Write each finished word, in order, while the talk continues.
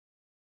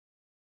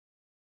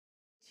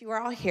You are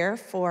all here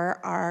for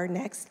our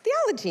next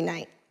Theology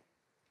Night.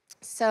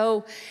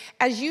 So,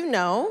 as you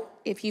know,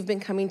 if you've been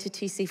coming to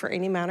TC for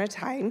any amount of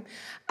time,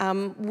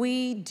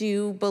 we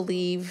do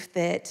believe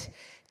that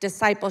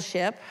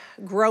discipleship,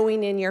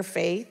 growing in your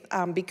faith,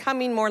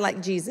 becoming more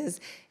like Jesus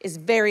is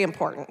very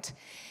important.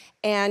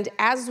 And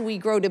as we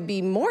grow to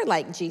be more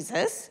like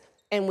Jesus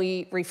and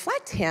we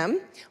reflect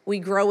him, we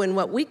grow in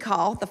what we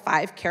call the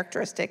 5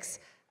 characteristics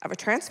of a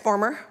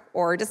transformer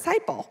or a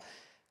disciple: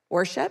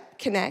 worship,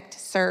 connect,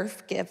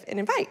 serve, give, and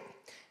invite.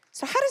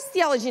 So how does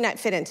Theology Night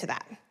fit into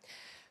that?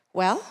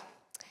 Well,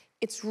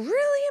 it's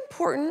really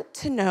important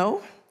to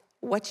know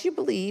what you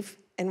believe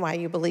and why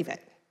you believe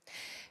it.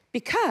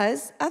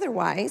 Because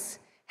otherwise,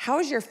 how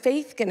is your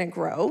faith gonna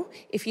grow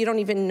if you don't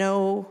even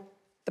know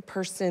the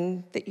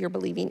person that you're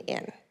believing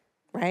in,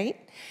 right?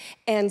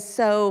 And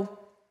so,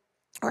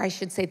 or I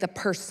should say the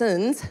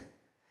persons,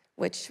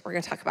 which we're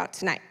gonna talk about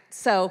tonight.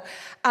 So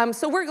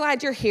we're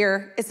glad you're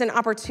here. It's an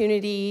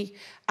opportunity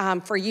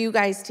for you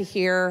guys to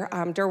hear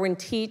Derwin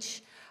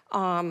teach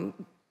on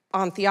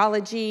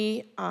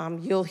theology.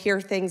 You'll hear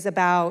things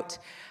about,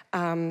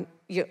 I'm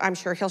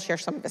sure he'll share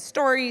some of his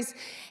stories,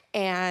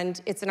 and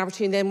it's an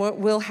opportunity. Then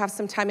we'll have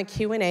some time of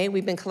Q&A.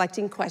 We've been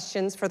collecting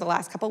questions for the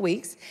last couple of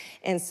weeks,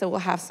 and so we'll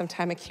have some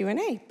time of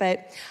Q&A.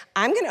 But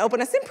I'm gonna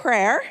open us in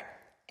prayer,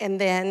 and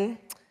then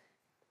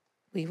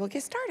we will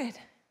get started.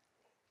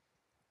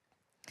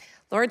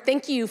 Lord,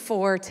 thank you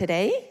for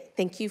today.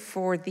 Thank you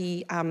for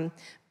the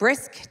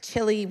brisk,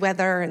 chilly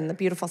weather and the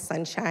beautiful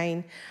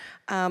sunshine.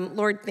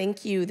 Lord,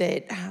 thank you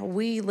that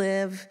we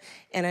live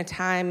in a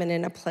time and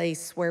in a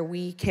place where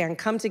we can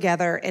come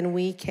together and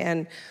we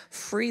can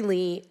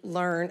freely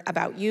learn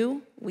about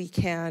you. We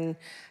can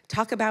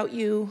talk about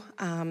you.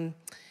 And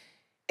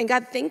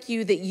God, thank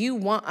you that you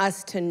want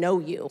us to know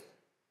you.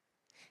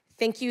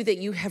 Thank you that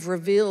you have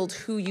revealed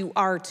who you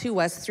are to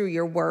us through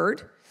your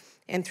word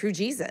and through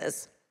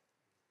Jesus.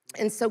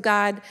 And so,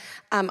 God,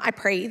 I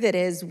pray that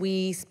as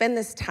we spend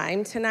this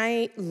time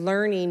tonight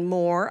learning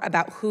more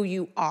about who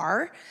you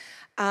are,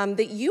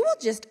 that you will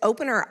just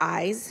open our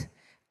eyes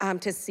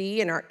to see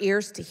and our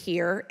ears to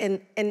hear, and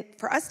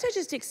for us to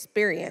just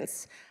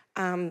experience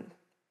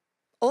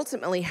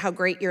ultimately how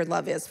great your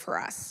love is for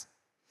us.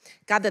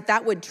 God,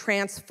 that would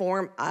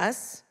transform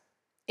us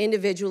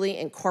individually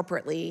and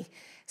corporately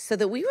so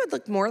that we would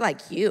look more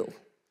like you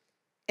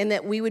and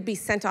that we would be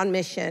sent on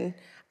mission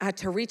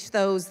to reach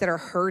those that are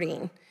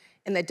hurting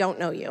and that don't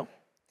know you.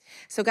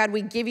 So God,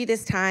 we give you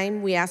this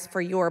time. We ask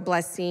for your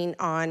blessing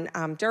on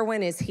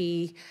Derwin as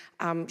he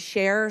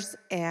shares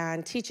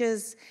and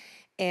teaches.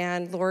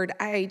 And Lord,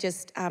 I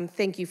just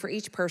thank you for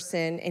each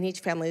person and each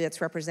family that's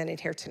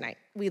represented here tonight.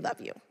 We love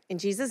you. In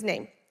Jesus'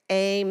 name,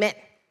 amen.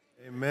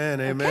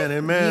 Amen, amen,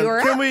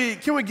 amen.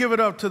 Can we give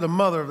it up to the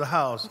mother of the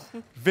house,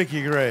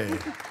 Vicki Gray?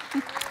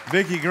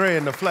 Vicki Gray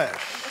in the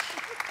flesh.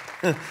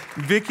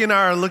 Vicki and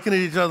I are looking at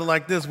each other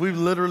like this. We've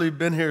literally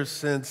been here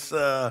since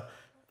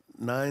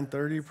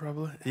 9:30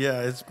 probably.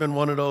 Yeah, it's been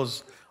one of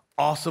those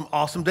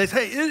awesome days.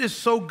 Hey, it is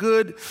so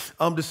good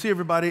to see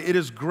everybody. It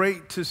is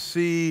great to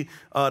see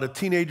the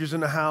teenagers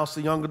in the house,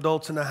 the young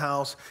adults in the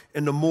house,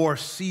 and the more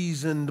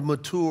seasoned,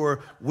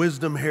 mature,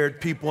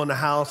 wisdom-haired people in the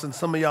house. And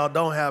some of y'all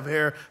don't have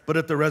hair, but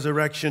at the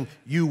resurrection,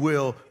 you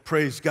will.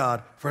 Praise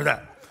God for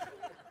that.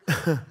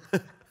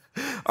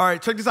 All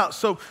right, check this out.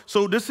 So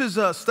this is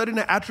Studying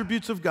the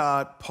Attributes of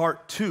God,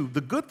 Part 2.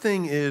 The good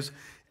thing is,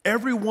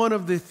 every one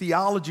of the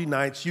Theology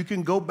Nights you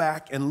can go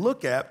back and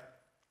look at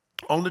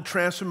on the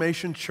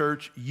Transformation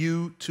Church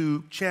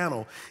YouTube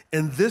channel.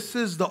 And this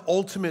is the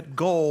ultimate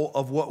goal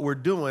of what we're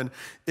doing,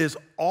 is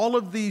all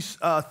of these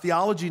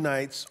Theology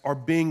Nights are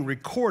being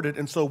recorded.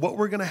 And so what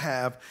we're going to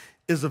have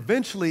is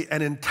eventually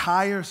an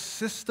entire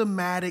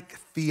systematic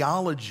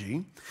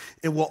theology,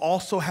 and we'll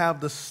also have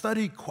the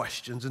study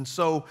questions. And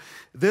so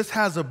this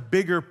has a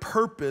bigger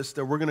purpose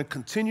that we're going to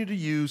continue to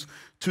use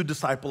to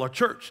disciple our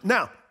church.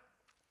 Now,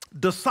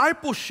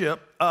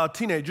 discipleship,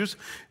 teenagers,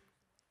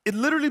 it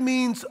literally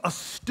means a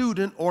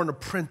student or an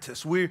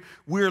apprentice. We're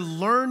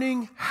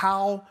learning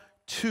how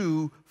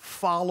to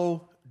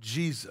follow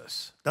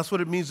Jesus. That's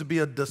what it means to be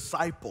a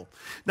disciple.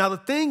 Now, the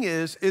thing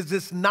is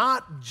it's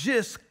not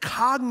just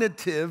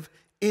cognitive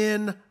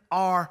in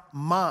our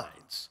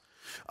minds.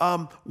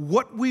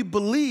 What we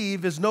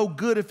believe is no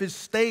good if it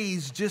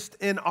stays just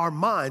in our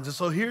minds. And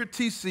so here at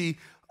TC,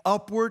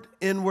 upward,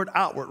 inward,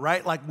 outward,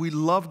 right? Like we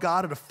love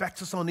God, it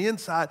affects us on the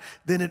inside,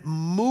 then it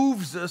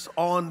moves us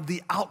on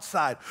the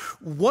outside.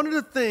 One of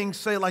the things,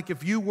 say like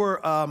if you were,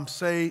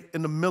 say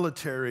in the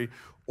military,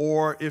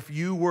 or if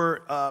you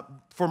were,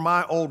 for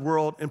my old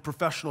world, in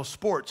professional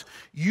sports,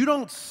 you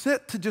don't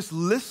sit to just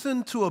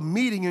listen to a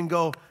meeting and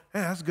go,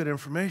 hey, that's good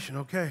information,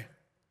 okay.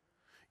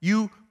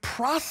 You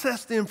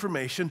process the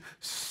information,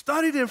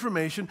 study the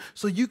information,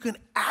 so you can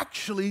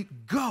actually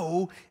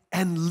go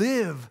and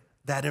live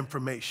that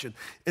information.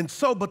 And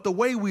so, but the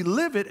way we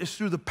live it is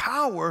through the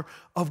power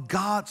of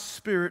God's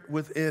Spirit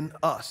within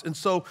us. And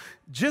so,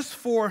 just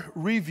for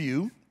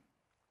review,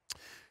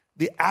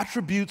 the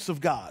attributes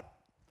of God.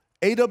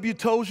 A.W.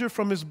 Tozer,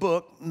 from his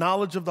book,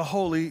 Knowledge of the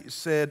Holy,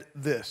 said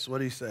this. What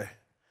did he say?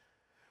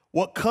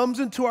 What comes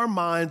into our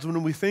minds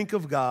when we think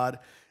of God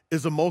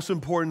is the most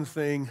important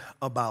thing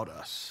about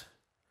us.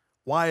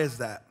 Why is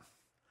that?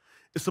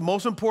 It's the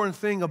most important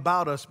thing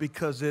about us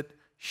because it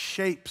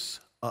shapes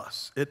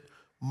us. It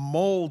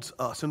molds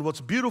us. And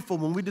what's beautiful,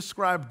 when we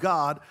describe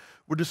God,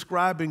 we're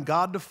describing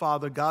God the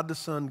Father, God the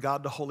Son,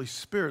 God the Holy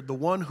Spirit, the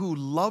one who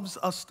loves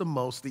us the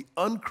most, the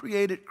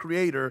uncreated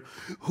creator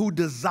who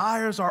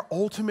desires our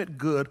ultimate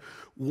good,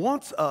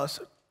 wants us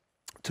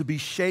to be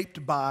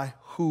shaped by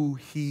who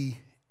he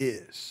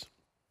is.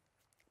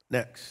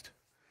 Next.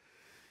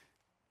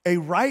 A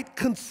right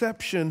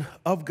conception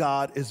of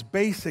God is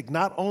basic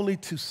not only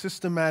to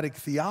systematic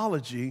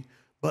theology,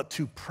 but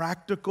to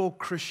practical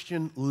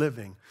Christian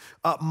living.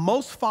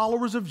 Most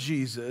followers of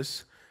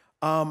Jesus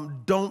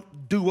don't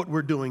do what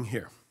we're doing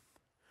here.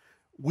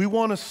 We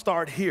want to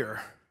start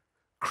here,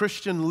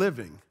 Christian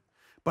living.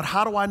 But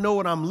how do I know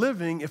what I'm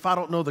living if I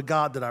don't know the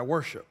God that I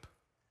worship?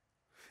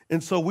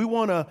 And so we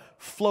want to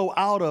flow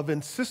out of,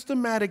 and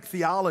systematic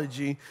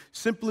theology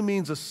simply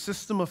means a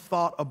system of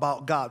thought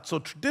about God. So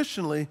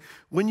traditionally,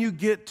 when you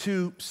get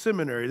to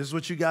seminary, this is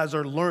what you guys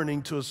are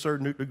learning to a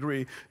certain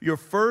degree, your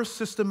first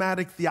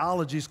systematic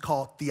theology is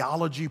called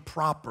theology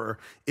proper.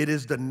 It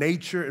is the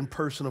nature and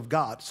person of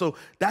God. So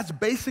that's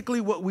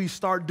basically what we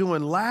start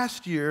doing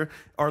last year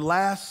or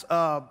last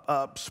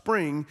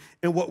spring,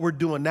 and what we're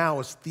doing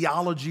now is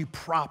theology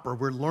proper.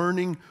 We're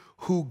learning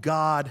who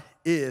God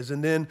is.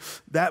 And then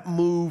that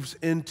moves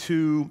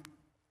into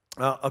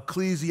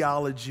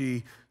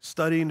ecclesiology,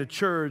 studying the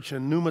church,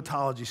 and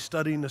pneumatology,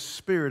 studying the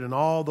spirit, and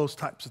all those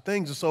types of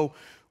things. And so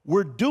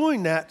we're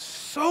doing that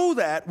so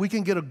that we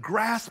can get a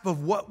grasp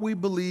of what we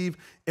believe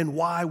and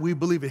why we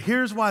believe it.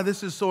 Here's why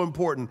this is so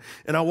important.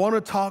 And I want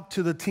to talk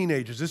to the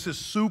teenagers. This is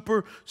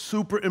super,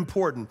 super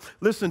important.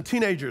 Listen,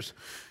 teenagers,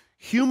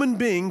 human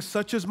beings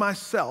such as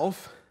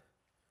myself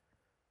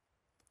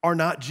are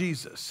not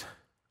Jesus.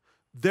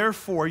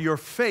 Therefore, your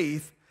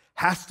faith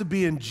has to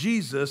be in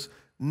Jesus,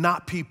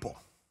 not people.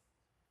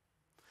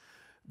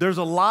 There's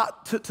a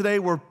lot today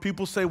where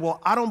people say,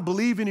 well, I don't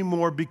believe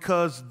anymore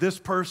because this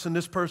person,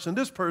 this person,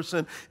 this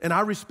person. And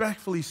I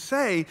respectfully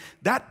say,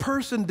 that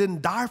person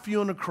didn't die for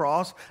you on the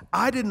cross.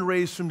 I didn't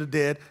raise from the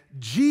dead.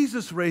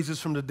 Jesus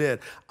raises from the dead.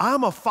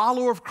 I'm a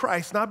follower of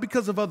Christ, not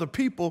because of other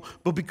people,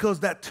 but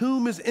because that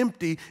tomb is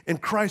empty and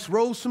Christ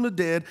rose from the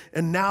dead,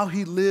 and now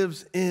he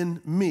lives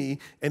in me,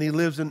 and he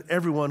lives in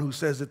everyone who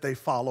says that they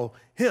follow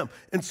him.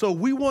 And so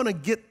we want to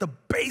get the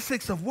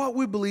basics of what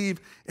we believe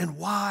and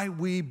why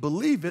we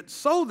believe it,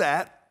 so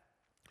that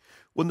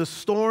when the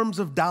storms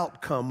of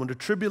doubt come, when the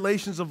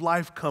tribulations of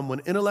life come, when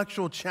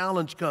intellectual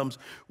challenge comes,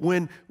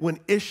 when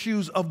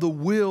issues of the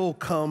will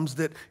comes,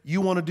 that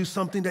you want to do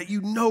something that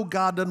you know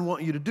God doesn't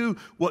want you to do,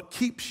 what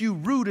keeps you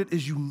rooted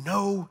is you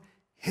know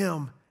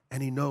him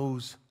and he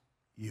knows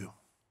you.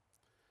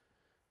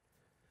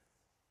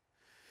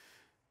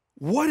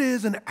 What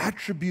is an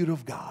attribute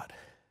of God?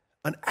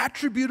 An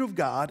attribute of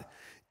God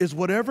is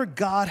whatever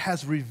God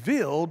has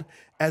revealed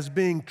as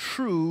being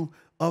true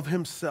of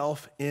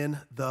himself in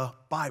the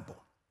Bible.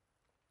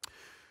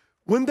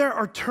 When there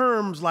are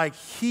terms like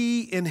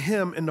he and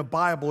him in the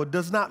Bible, it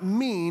does not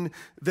mean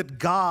that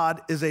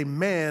God is a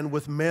man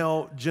with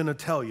male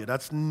genitalia.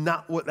 That's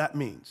not what that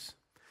means.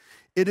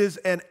 It is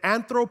an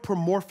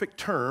anthropomorphic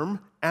term,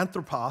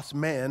 anthropos,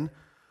 man.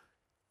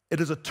 It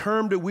is a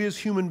term that we as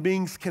human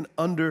beings can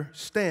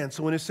understand.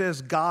 So when it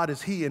says God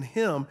is he and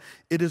him,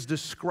 it is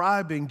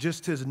describing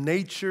just his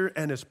nature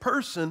and his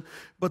person.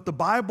 But the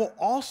Bible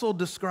also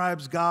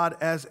describes God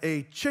as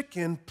a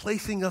chicken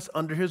placing us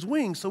under his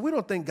wings. So we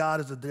don't think God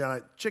is a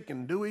giant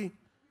chicken, do we?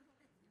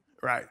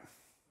 Right.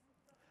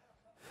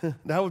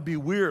 That would be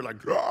weird, like,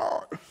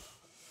 Rawr.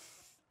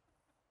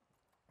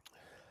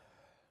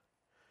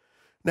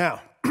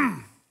 Now,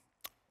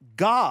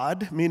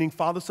 God, meaning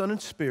Father, Son,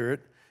 and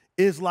Spirit,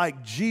 is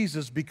like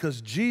Jesus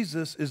because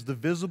Jesus is the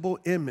visible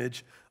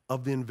image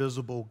of the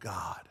invisible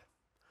God.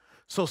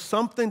 So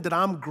something that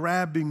I'm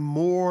grabbing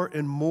more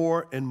and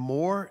more and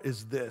more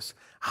is this.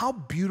 How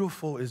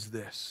beautiful is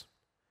this?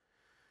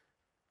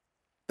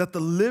 That the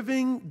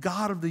living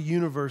God of the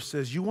universe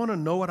says, you want to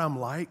know what I'm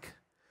like?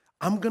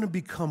 I'm going to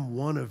become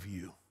one of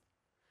you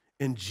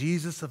in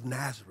Jesus of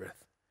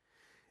Nazareth.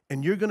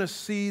 And you're going to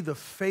see the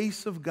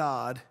face of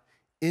God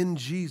in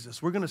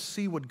Jesus. We're going to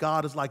see what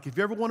God is like. If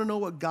you ever want to know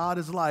what God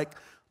is like,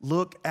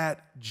 look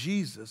at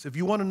Jesus. If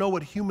you want to know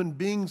what human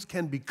beings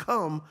can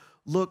become,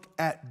 look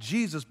at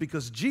Jesus,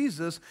 because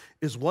Jesus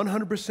is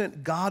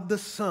 100% God the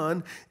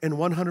Son and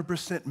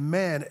 100%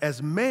 man.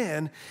 As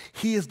man,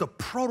 he is the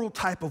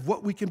prototype of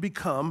what we can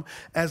become.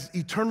 As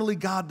eternally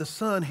God the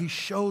Son, he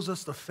shows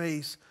us the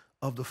face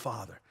of the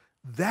Father.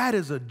 That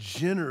is a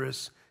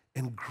generous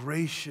and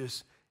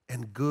gracious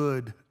and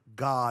good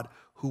God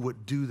who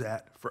would do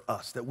that for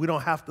us, that we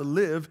don't have to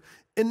live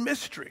in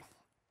mystery.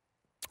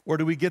 Where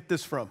do we get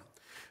this from?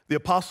 The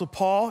Apostle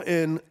Paul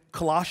in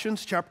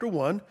Colossians chapter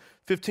 1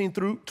 15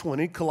 through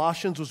 20.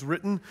 Colossians was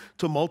written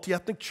to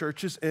multi-ethnic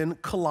churches in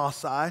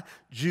Colossae,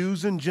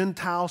 Jews and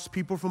Gentiles,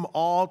 people from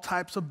all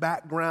types of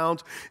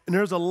backgrounds. And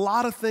there's a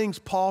lot of things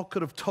Paul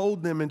could have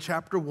told them in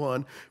chapter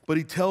 1, but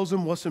he tells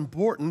them what's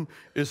important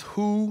is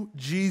who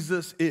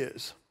Jesus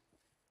is.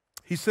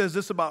 He says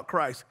this about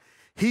Christ.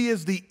 He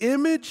is the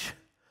image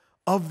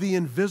of the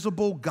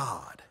invisible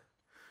God.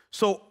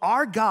 So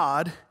our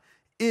God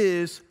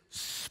is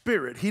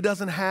spirit. He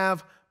doesn't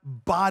have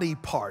body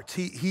parts.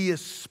 He is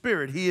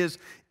spirit. He is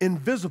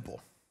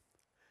invisible.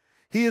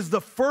 He is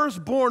the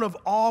firstborn of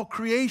all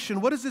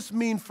creation. What does this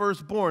mean,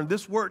 firstborn?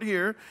 This word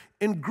here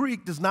in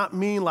Greek does not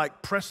mean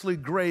like Presley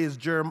Gray as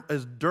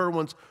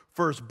Derwin's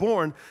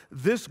firstborn.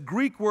 This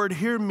Greek word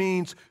here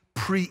means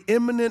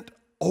preeminent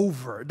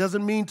over. It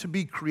doesn't mean to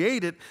be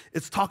created.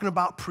 It's talking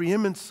about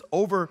preeminence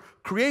over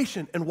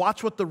creation. And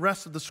watch what the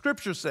rest of the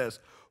scripture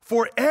says.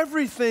 For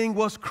everything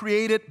was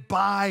created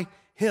by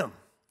him.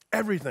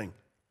 Everything.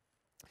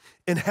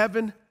 In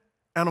heaven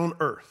and on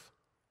earth.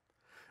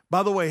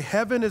 By the way,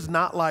 heaven is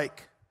not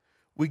like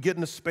we get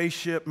in a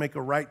spaceship, make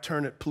a right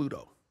turn at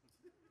Pluto.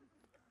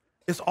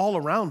 It's all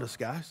around us,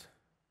 guys.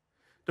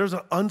 There's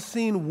an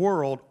unseen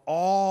world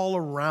all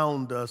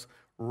around us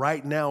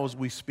right now as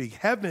we speak.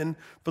 Heaven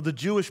for the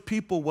Jewish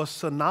people was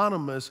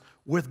synonymous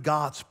with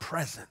God's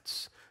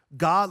presence.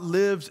 God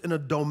lives in a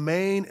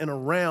domain and a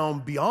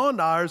realm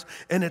beyond ours,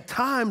 and at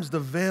times the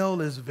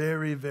veil is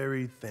very,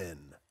 very thin.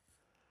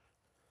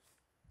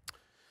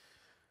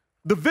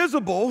 The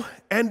visible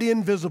and the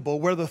invisible,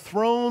 whether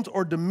thrones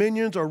or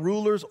dominions or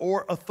rulers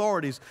or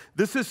authorities.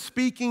 This is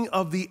speaking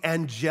of the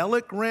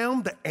angelic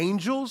realm, the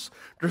angels.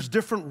 There's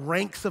different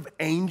ranks of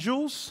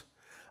angels,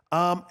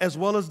 as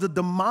well as the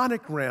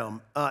demonic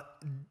realm.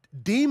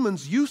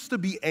 Demons used to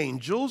be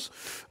angels,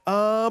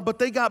 but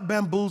they got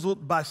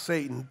bamboozled by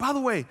Satan. By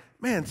the way,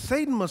 man,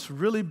 Satan must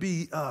really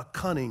be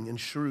cunning and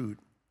shrewd.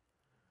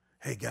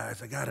 Hey,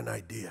 guys, I got an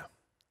idea.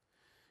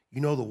 You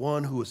know the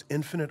one who is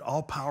infinite,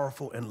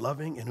 all-powerful, and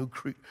loving, and who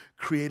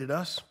created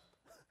us?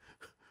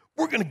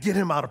 We're going to get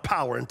him out of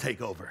power and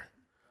take over.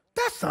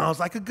 That sounds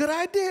like a good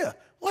idea.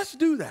 Let's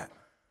do that.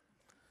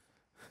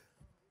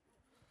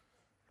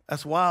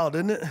 That's wild,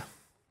 isn't it?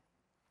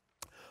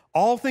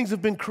 All things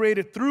have been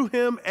created through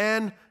him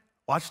and,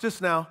 watch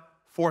this now,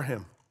 for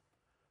him.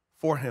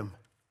 For him.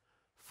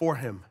 For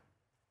him.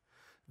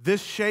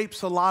 This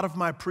shapes a lot of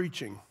my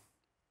preaching.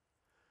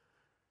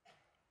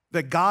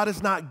 That God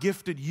has not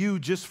gifted you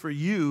just for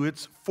you,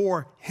 it's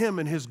for him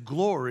and his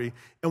glory.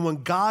 And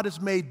when God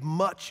is made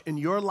much in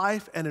your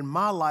life and in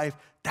my life,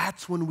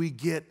 that's when we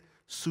get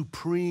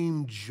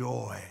supreme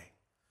joy.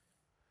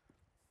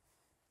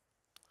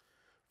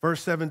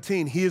 Verse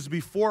 17, he is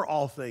before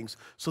all things.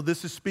 So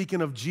this is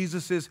speaking of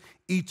Jesus'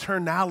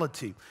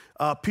 eternality.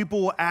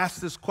 People will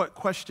ask this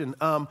question,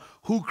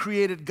 who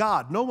created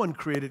God? No one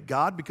created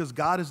God because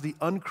God is the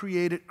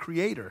uncreated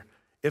creator.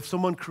 If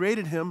someone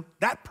created him,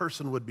 that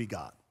person would be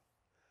God.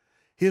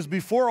 He is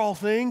before all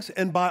things,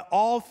 and by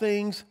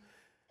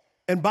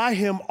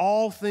him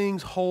all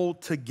things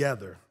hold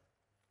together.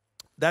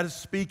 That is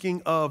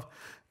speaking of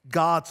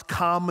God's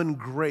common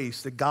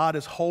grace, that God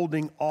is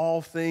holding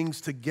all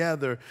things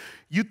together.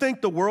 You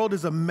think the world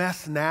is a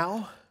mess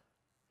now?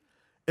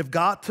 If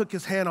God took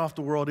his hand off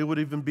the world, it would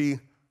even be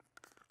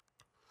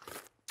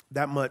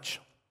that much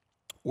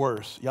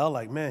worse. Y'all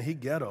like, man, he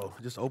ghetto.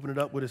 Just open it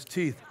up with his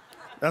teeth.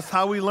 That's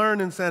how we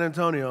learn in San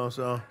Antonio,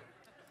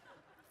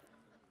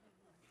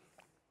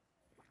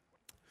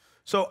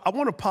 So I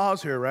want to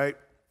pause here, right?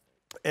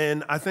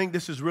 And I think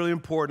this is really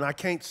important. I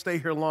can't stay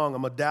here long.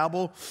 I'm going to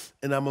dabble,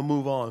 and I'm going to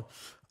move on.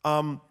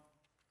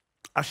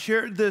 I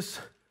shared this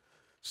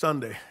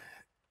Sunday.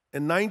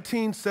 In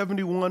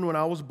 1971, when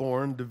I was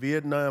born, the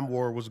Vietnam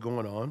War was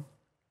going on.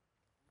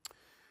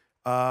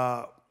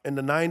 In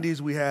the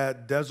 90s, we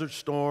had Desert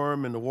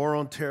Storm and the War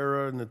on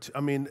Terror.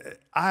 And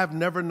I have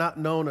never not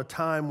known a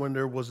time when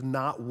there was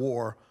not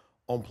war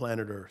on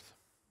planet Earth,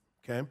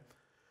 okay?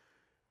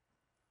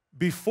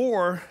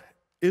 Before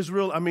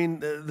Israel,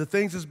 the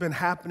things that's been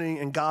happening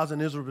in Gaza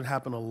and Israel have been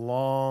happening a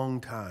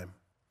long time.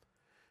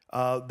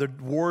 The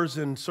wars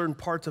in certain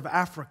parts of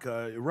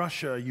Africa,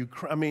 Russia,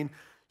 Ukraine.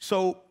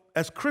 So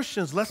as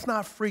Christians, let's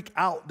not freak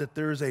out that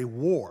there's a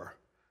war.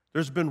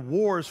 There's been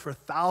wars for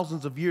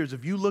thousands of years.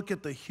 If you look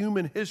at the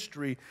human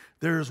history,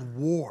 there's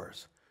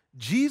wars.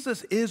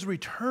 Jesus is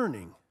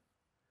returning.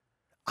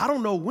 I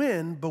don't know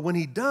when, but when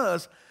he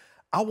does,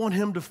 I want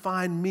him to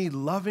find me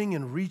loving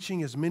and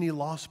reaching as many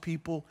lost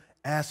people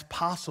as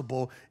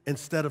possible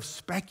instead of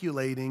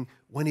speculating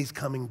when he's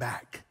coming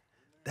back.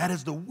 That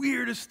is the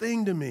weirdest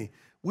thing to me.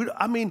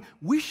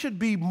 We should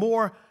be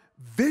more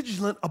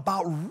vigilant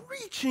about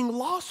reaching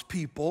lost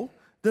people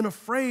than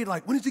afraid,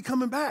 like, when is he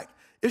coming back?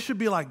 It should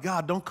be like,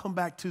 God, don't come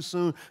back too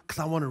soon because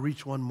I want to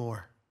reach one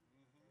more.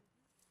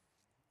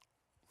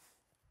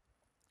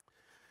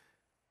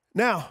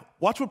 Now,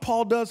 watch what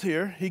Paul does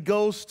here. He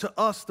goes to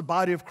us, the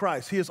body of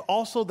Christ. He is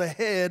also the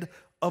head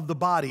of the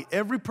body.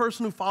 Every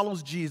person who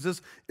follows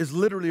Jesus is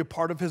literally a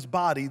part of his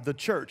body, the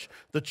church.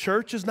 The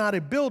church is not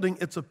a building,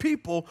 it's a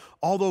people,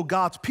 although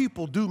God's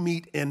people do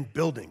meet in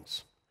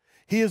buildings.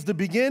 He is the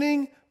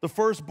beginning, the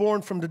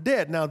firstborn from the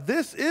dead. Now,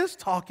 this is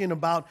talking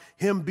about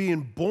him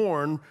being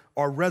born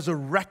or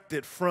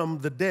resurrected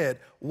from the dead.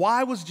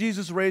 Why was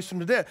Jesus raised from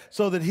the dead?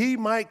 So that he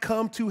might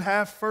come to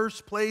have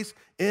first place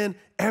in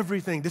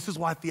everything. This is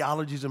why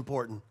theology is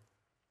important.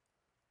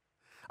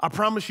 I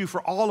promise you,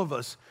 for all of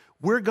us,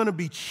 we're going to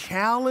be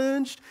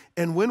challenged.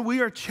 And when we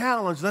are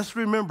challenged, let's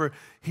remember,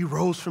 he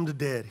rose from the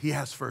dead. He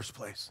has first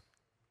place.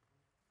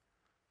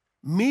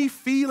 Me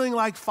feeling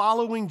like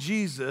following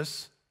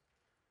Jesus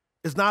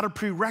is not a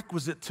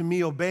prerequisite to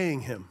me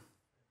obeying him.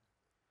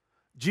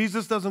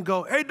 Jesus doesn't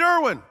go, hey,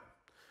 Derwin,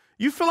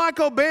 you feel like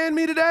obeying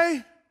me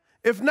today?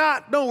 If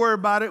not, don't worry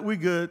about it. We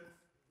good.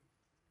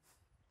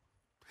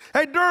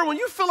 Hey, Derwin,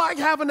 you feel like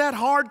having that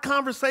hard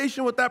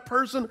conversation with that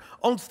person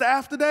on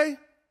staff today?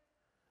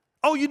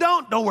 Oh, you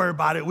don't? Don't worry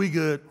about it. We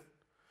good.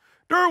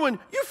 Derwin,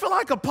 you feel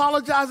like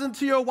apologizing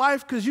to your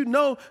wife because you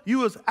know you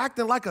was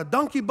acting like a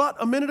donkey butt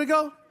a minute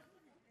ago?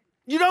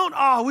 You don't?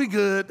 Oh, we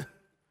good.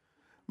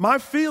 My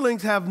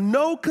feelings have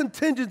no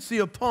contingency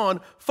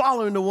upon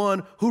following the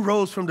one who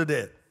rose from the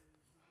dead.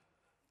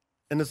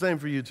 And the same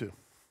for you too.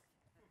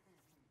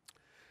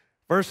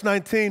 Verse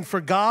 19, for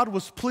God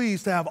was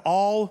pleased to have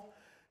all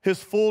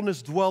his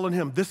fullness dwell in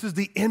him. This is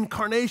the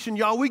incarnation,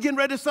 y'all. We getting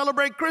ready to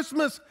celebrate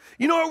Christmas.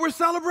 You know what we're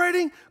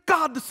celebrating?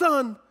 God the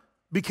Son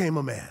became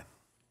a man.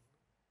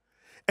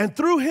 And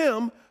through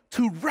him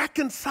to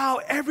reconcile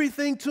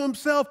everything to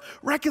himself.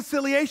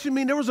 Reconciliation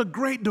means there was a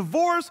great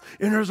divorce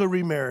and there's a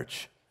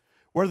remarriage.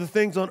 Whether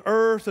things on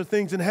earth or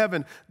things in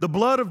heaven, the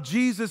blood of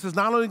Jesus is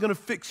not only going to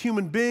fix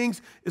human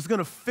beings, it's going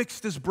to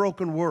fix this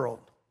broken world.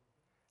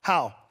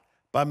 How?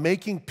 By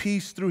making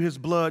peace through his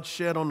blood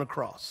shed on the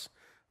cross.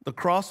 The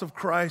cross of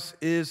Christ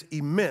is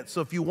immense.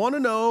 So if you want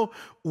to know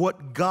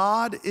what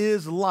God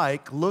is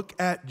like, look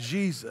at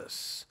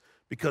Jesus,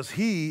 because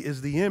he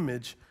is the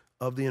image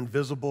of the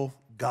invisible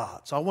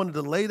God. So I wanted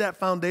to lay that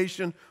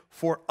foundation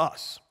for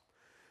us.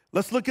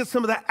 Let's look at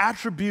some of the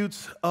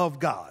attributes of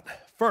God.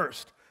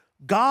 First,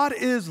 God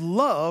is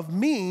love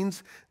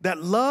means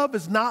that love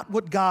is not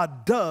what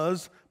God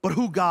does, but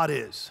who God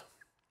is.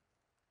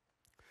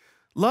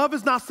 Love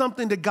is not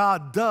something that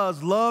God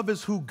does. Love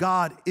is who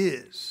God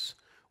is.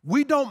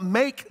 We don't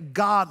make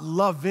God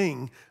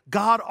loving.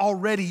 God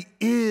already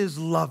is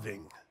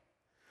loving.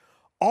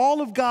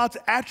 All of God's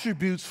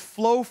attributes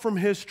flow from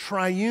his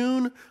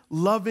triune,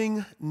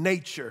 loving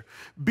nature.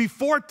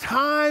 Before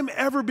time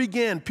ever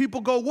began,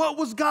 people go, what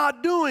was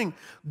God doing?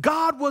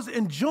 God was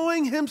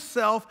enjoying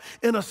himself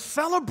in a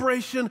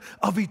celebration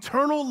of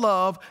eternal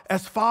love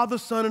as Father,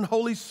 Son, and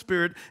Holy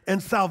Spirit,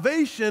 and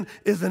salvation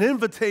is an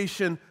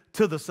invitation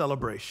to the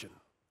celebration.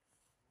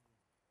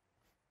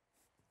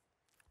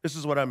 This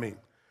is what I mean.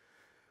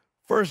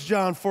 1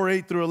 John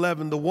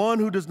 4:8-11, the one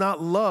who does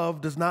not love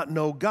does not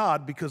know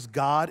God because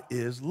God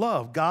is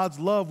love. God's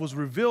love was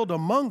revealed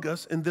among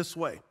us in this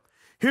way.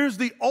 Here's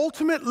the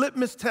ultimate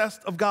litmus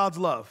test of God's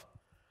love.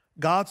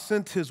 God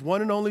sent his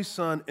one and only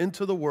Son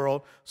into the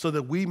world so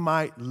that we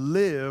might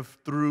live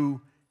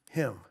through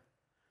him.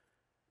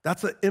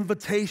 That's an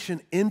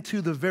invitation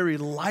into the very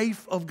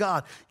life of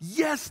God.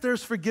 Yes,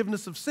 there's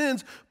forgiveness of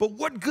sins, but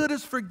what good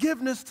is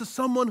forgiveness to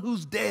someone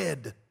who's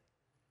dead?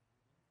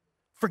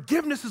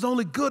 Forgiveness is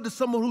only good to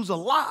someone who's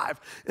alive.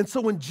 And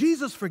so when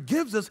Jesus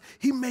forgives us,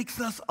 he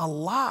makes us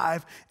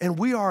alive, and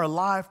we are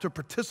alive to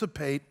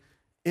participate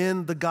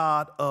in the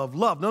God of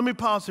love. Now, let me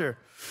pause here.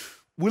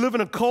 We live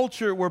in a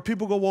culture where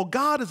people go, well,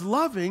 God is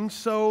loving,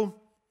 so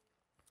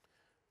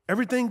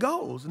everything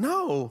goes.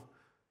 No.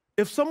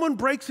 If someone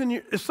breaks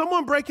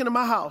into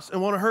my house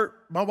and want to hurt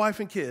my wife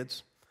and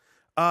kids,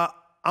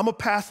 I'm a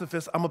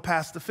pacifist. I'm a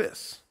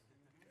pacifist.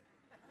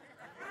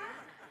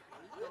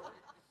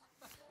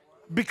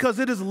 Because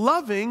it is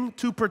loving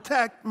to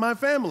protect my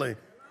family.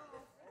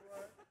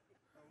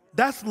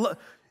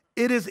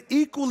 It is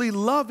equally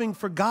loving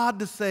for God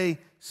to say,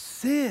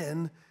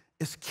 sin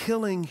is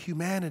killing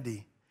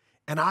humanity,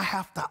 and I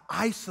have to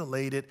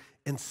isolate it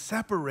and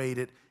separate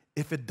it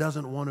if it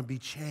doesn't want to be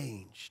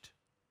changed.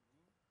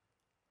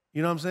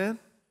 You know what I'm saying?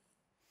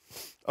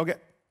 Okay.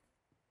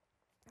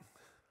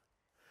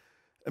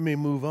 Let me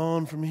move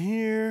on from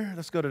here.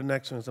 Let's go to the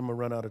next one, because I'm going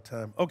to run out of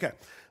time. Okay,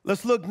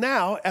 let's look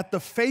now at the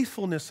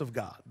faithfulness of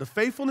God. The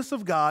faithfulness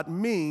of God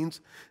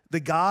means that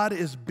God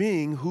is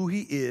being who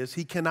he is.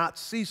 He cannot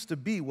cease to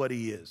be what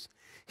he is.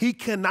 He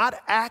cannot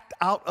act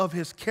out of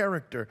his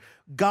character.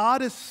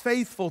 God is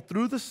faithful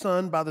through the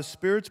Son by the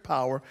Spirit's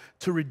power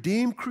to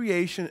redeem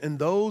creation and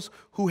those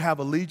who have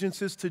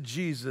allegiances to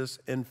Jesus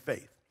in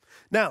faith.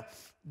 Now,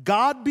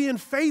 God being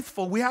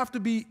faithful, we have to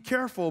be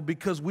careful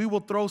because we will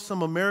throw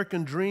some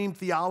American dream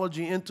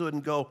theology into it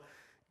and go,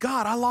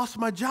 God, I lost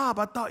my job.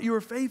 I thought you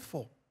were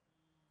faithful.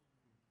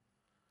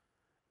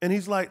 And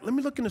he's like, let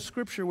me look in the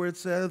scripture where it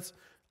says,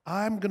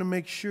 I'm going to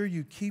make sure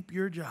you keep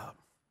your job.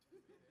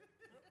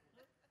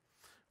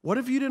 What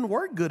if you didn't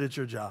work good at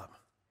your job?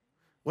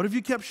 What if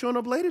you kept showing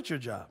up late at your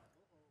job?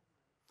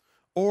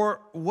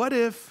 Or what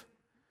if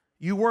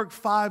you work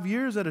 5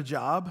 years at a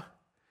job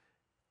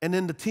and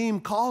then the team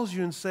calls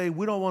you and say,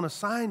 we don't want to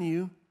sign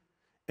you,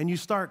 and you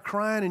start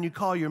crying and you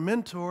call your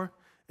mentor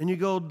and you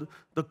go,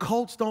 the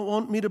Colts don't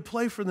want me to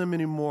play for them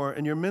anymore.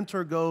 And your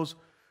mentor goes,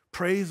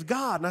 praise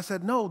God. And I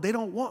said, no, they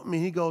don't want me.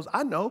 He goes,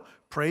 I know,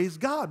 praise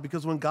God.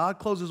 Because when God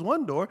closes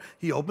one door,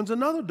 he opens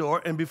another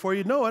door. And before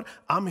you know it,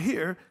 I'm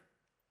here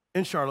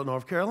in Charlotte,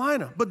 North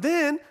Carolina. But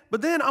then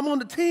I'm on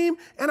the team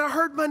and I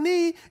hurt my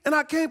knee and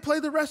I can't play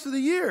the rest of the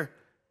year.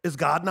 Is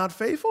God not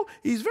faithful?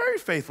 He's very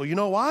faithful. You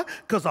know why?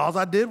 Because all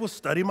I did was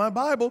study my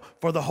Bible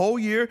for the whole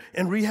year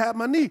and rehab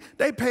my knee.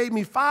 They paid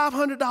me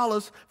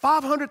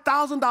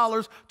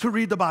 $500,000 to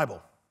read the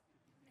Bible.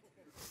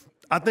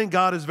 I think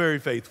God is very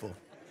faithful.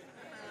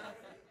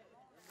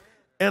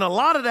 And a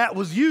lot of that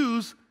was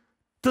used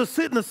to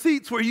sit in the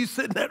seats where you're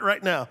sitting at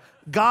right now.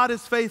 God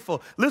is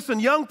faithful. Listen,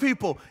 young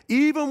people,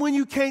 even when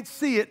you can't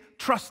see it,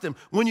 trust him.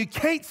 When you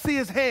can't see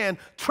his hand,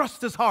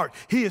 trust his heart.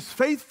 He is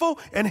faithful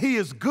and he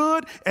is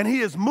good and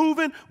he is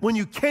moving when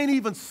you can't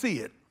even see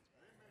it.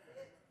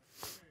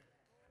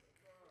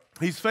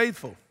 He's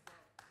faithful.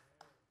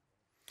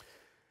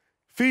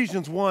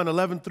 Ephesians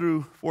 1:11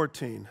 through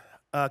 14.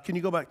 Can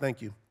you go back?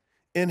 Thank you.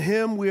 In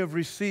him we have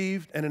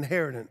received an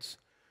inheritance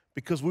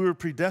because we were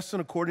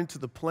predestined according to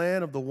the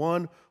plan of the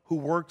one who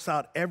works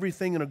out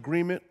everything in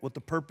agreement with the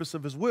purpose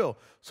of his will,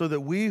 so that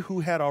we who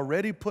had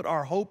already put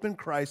our hope in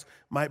Christ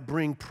might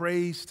bring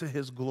praise to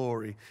his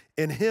glory.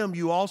 In him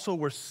you also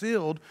were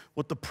sealed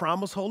with the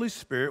promised Holy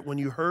Spirit when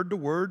you heard the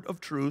word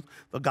of truth,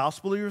 the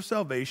gospel of your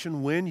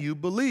salvation, when you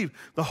believed.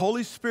 The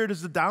Holy Spirit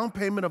is the down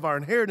payment of our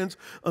inheritance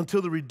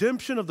until the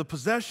redemption of the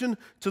possession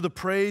to the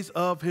praise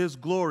of his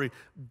glory.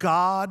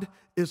 God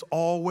is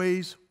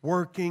always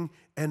working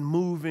and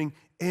moving,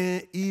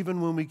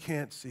 even when we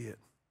can't see it.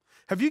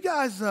 Have you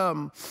guys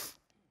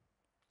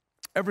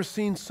ever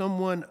seen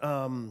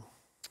someone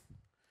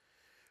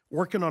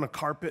working on a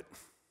carpet?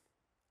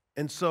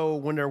 And so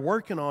when they're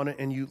working on it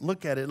and you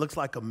look at it, it looks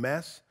like a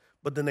mess,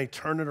 but then they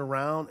turn it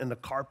around and the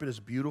carpet is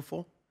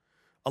beautiful.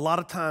 A lot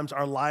of times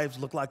our lives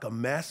look like a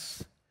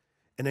mess,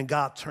 and then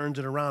God turns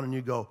it around and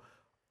you go,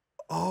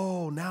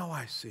 oh, now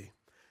I see.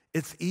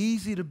 It's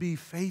easy to be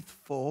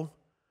faithful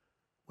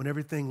when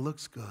everything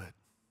looks good.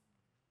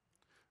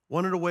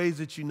 One of the ways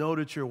that you know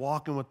that you're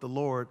walking with the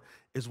Lord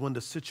is when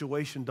the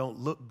situation don't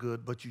look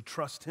good, but you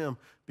trust him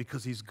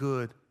because he's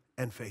good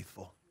and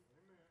faithful.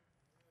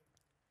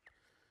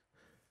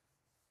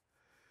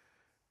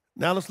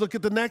 Now let's look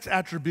at the next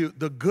attribute,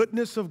 the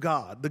goodness of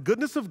God. The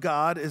goodness of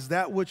God is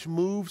that which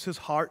moves his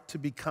heart to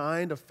be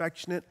kind,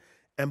 affectionate,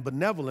 and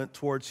benevolent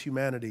towards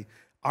humanity.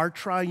 Our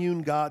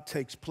triune God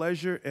takes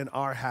pleasure in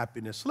our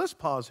happiness. So let's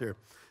pause here.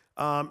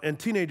 And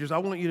teenagers, I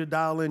want you to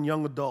dial in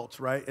young adults,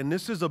 right? And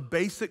this is a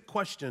basic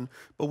question,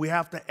 but we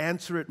have to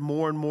answer it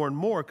more and more and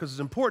more because it's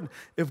important.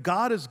 If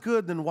God is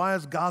good, then why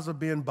is Gaza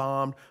being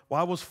bombed?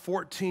 Why was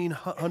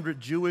 1,400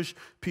 Jewish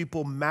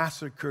people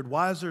massacred?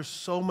 Why is there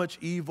so much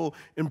evil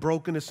and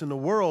brokenness in the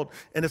world?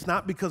 And it's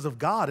not because of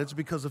God, it's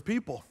because of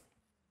people.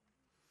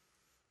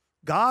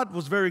 God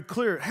was very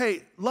clear.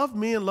 Hey, love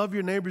me and love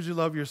your neighbors, you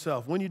love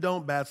yourself. When you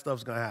don't, bad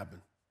stuff's going to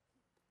happen.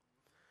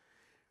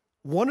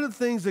 One of the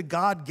things that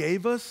God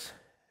gave us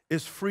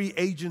is free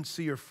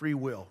agency or free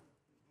will.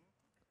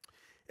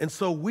 And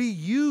so we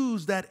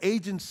use that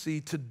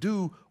agency to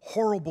do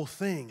horrible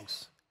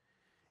things.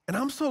 And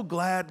I'm so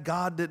glad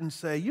God didn't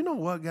say, you know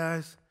what,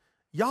 guys?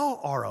 Y'all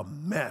are a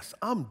mess.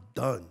 I'm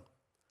done.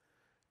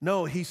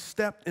 No, he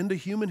stepped into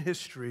human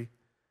history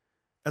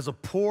as a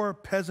poor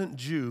peasant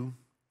Jew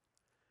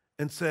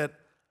and said,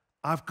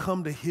 I've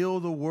come to heal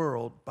the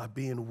world by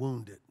being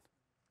wounded.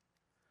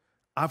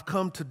 I've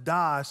come to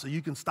die so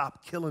you can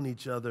stop killing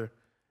each other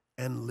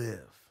and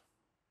live.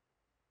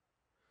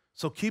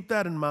 So keep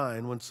that in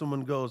mind when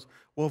someone goes,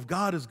 well, if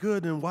God is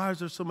good, then why is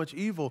there so much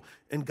evil?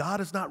 And God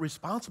is not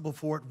responsible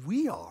for it.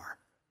 We are.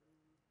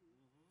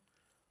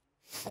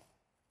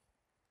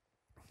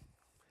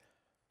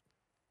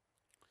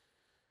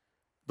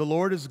 The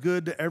Lord is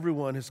good to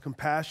everyone. His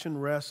compassion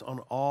rests on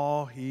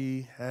all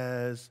he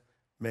has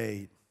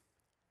made.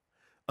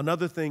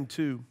 Another thing,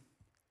 too,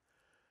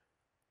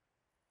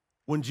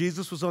 when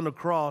Jesus was on the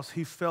cross,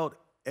 he felt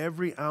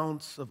every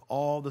ounce of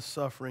all the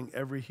suffering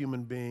every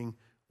human being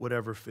would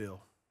ever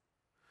feel.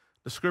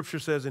 The scripture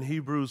says in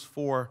Hebrews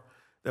 4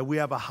 that we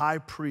have a high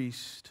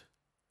priest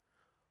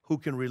who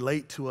can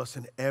relate to us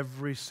in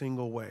every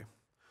single way.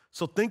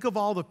 So think of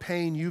all the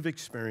pain you've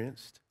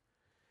experienced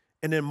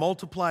and then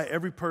multiply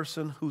every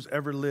person who's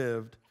ever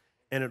lived,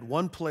 and at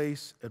one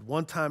place, at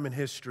one time in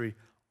history,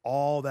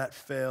 all that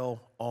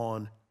fell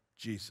on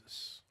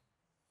Jesus.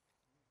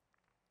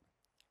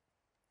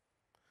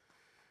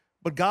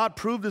 But God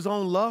proved his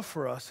own love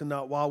for us, and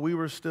that while we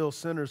were still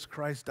sinners,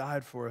 Christ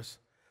died for us.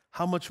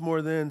 How much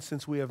more then,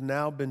 since we have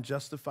now been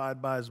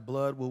justified by his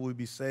blood, will we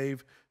be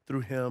saved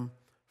through him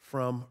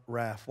from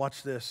wrath?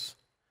 Watch this.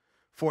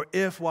 For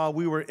if while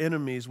we were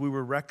enemies, we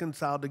were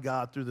reconciled to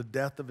God through the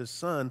death of his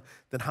son,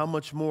 then how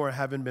much more,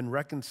 having been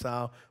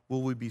reconciled,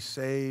 will we be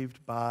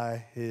saved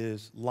by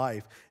his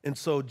life? And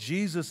so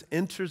Jesus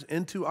enters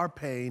into our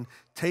pain,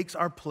 takes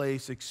our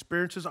place,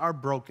 experiences our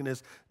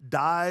brokenness,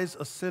 dies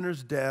a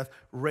sinner's death,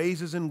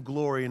 raises in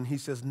glory. And he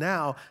says,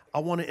 now I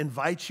want to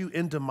invite you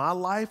into my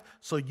life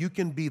so you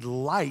can be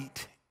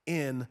light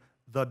in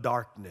the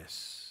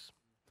darkness.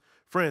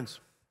 Friends,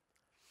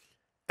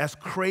 as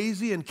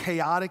crazy and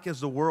chaotic as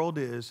the world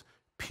is,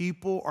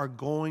 people are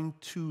going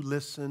to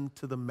listen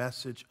to the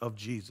message of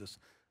Jesus.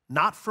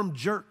 Not from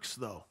jerks,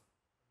 though,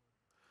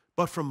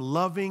 but from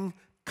loving,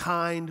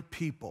 kind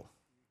people.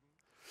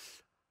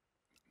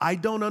 I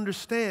don't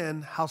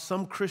understand how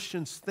some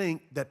Christians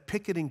think that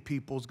picketing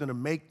people is going to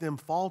make them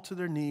fall to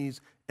their knees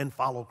and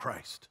follow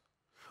Christ.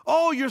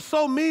 Oh, you're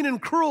so mean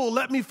and cruel.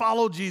 Let me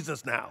follow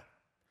Jesus now.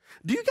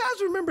 Do you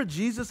guys remember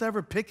Jesus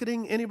ever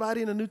picketing anybody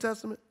in the New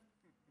Testament?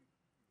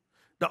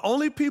 The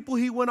only people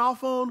he went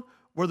off on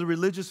were the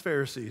religious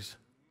Pharisees.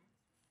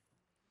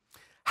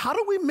 How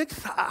do we mess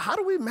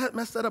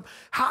that up?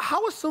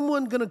 How is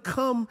someone going to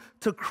come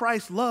to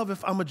Christ's love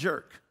if I'm a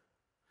jerk?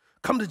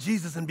 Come to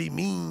Jesus and be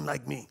mean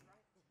like me.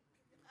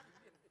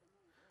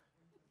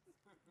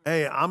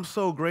 Hey, I'm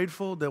so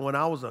grateful that when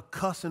I was a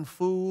cussing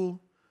fool,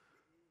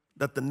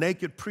 that the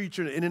naked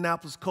preacher in the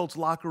Indianapolis Colts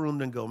locker room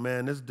didn't go,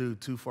 man, this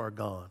dude too far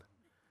gone.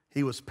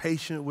 He was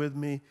patient with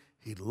me.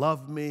 He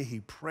loved me. He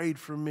prayed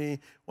for me.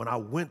 When I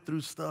went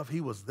through stuff,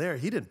 he was there.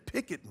 He didn't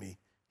pick at me.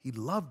 He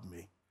loved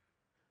me.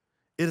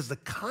 It is the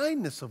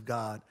kindness of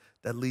God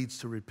that leads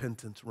to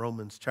repentance.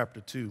 Romans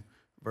chapter 2,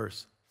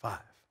 verse 5.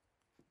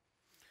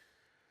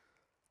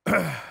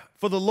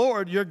 For the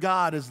Lord your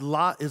God is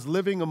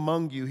living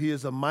among you. He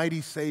is a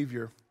mighty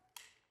Savior.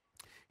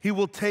 He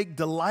will take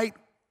delight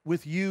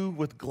with you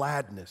with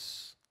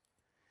gladness.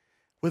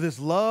 With his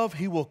love,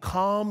 he will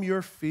calm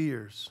your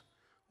fears.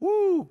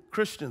 Woo,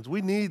 Christians,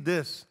 we need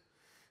this.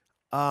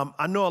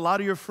 I know a lot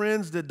of your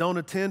friends that don't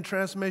attend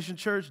Transformation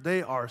Church,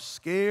 they are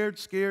scared.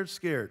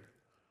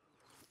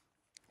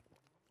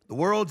 The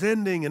world's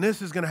ending and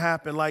this is going to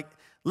happen. Like,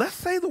 let's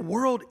say the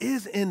world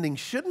is ending.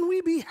 Shouldn't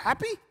we be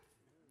happy?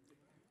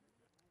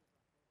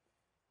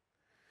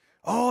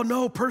 Oh,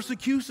 no,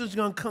 persecution's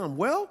going to come.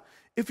 Well,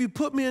 if you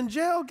put me in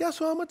jail, guess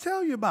who I'm going to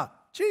tell you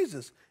about?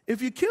 Jesus.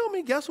 If you kill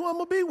me, guess who I'm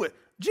going to be with?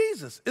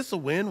 Jesus. It's a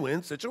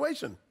win-win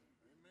situation.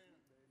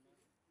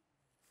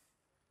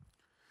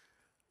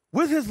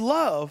 With his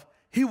love,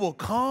 he will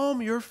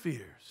calm your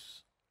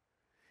fears.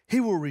 He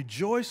will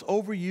rejoice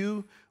over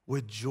you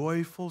with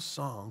joyful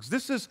songs.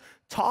 This is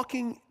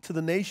talking to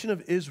the nation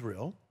of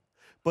Israel,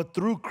 but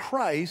through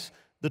Christ,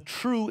 the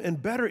true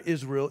and better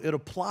Israel, it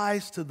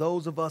applies to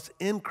those of us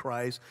in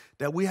Christ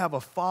that we have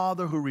a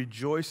Father who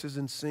rejoices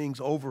and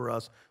sings over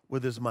us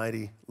with his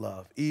mighty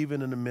love,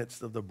 even in the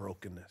midst of the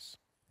brokenness.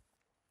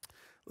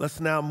 Let's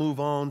now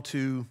move on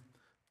to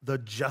the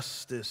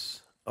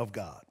justice of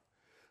God.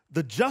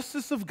 The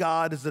justice of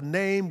God is the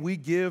name we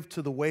give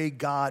to the way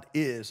God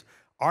is.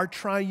 Our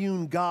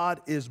triune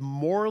God is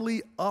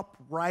morally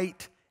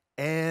upright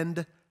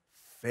and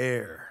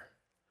fair.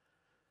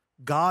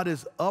 God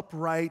is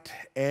upright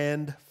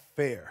and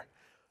fair.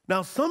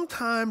 Now,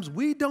 sometimes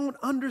we don't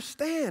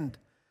understand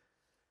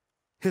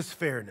his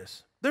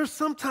fairness. There's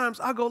sometimes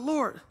I go,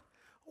 Lord,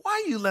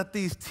 why you let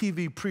these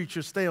TV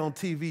preachers stay on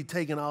TV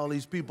taking all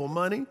these people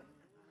money?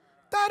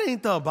 That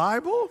ain't the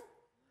Bible.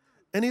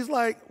 And he's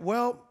like,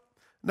 well,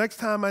 next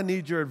time I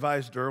need your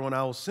advice, Derwin,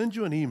 I will send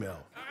you an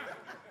email.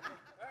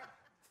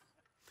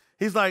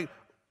 He's like,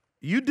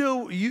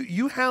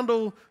 you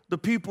handle the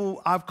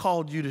people I've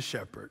called you to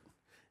shepherd.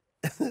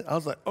 I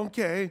was like,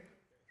 okay.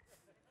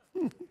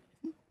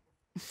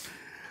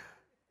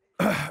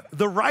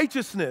 The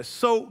righteousness.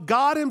 So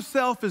God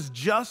himself is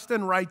just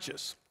and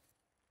righteous.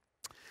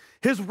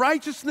 His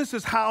righteousness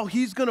is how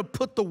he's going to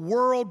put the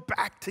world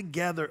back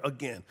together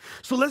again.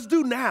 So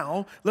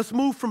let's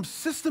move from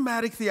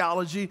systematic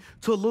theology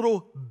to a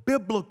little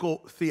biblical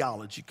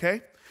theology,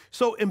 okay?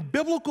 So in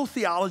biblical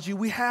theology,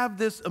 we have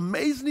this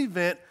amazing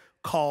event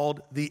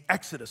called the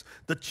Exodus.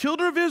 The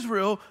children of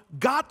Israel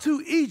got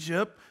to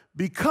Egypt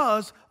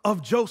because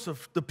of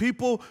Joseph. The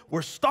people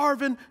were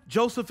starving.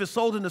 Joseph is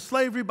sold into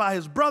slavery by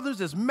his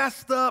brothers, is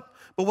messed up.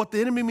 But what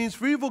the enemy means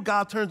for evil,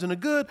 God turns into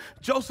good.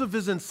 Joseph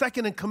is in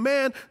second in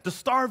command. The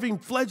starving,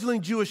 fledgling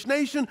Jewish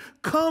nation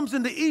comes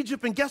into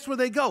Egypt, and guess where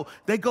they go?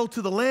 They go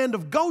to the land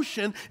of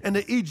Goshen, and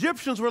the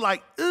Egyptians were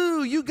like,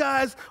 ooh, you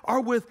guys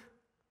are with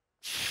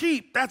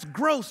sheep. That's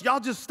gross. Y'all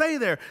just stay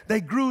there.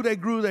 They grew.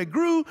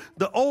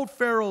 The old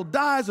Pharaoh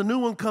dies. A new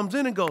one comes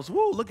in and goes,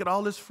 whoa, look at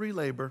all this free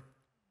labor.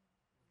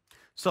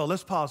 So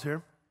let's pause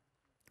here.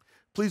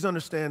 Please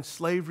understand,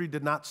 slavery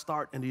did not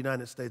start in the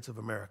United States of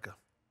America.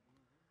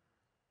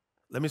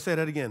 Let me say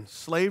that again.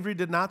 Slavery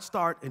did not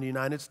start in the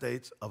United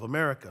States of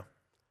America.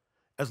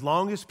 As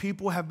long as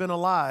people have been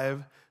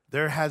alive,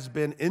 there has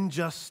been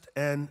injustice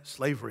and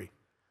slavery.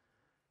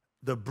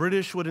 The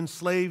British would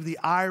enslave the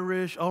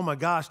Irish. Oh my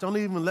gosh, don't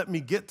even let me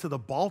get to the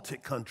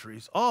Baltic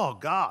countries. Oh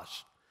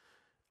gosh.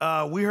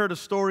 We heard a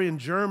story in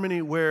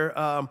Germany where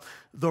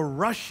the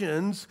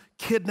Russians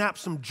kidnapped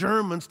some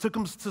Germans, took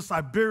them to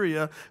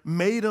Siberia,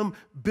 made them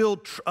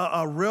build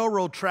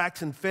railroad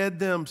tracks and fed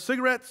them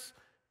cigarettes,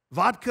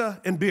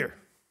 vodka, and beer.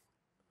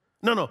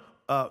 No,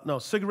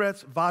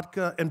 cigarettes,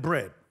 vodka, and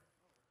bread.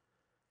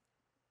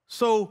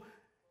 So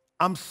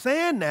I'm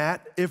saying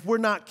that if we're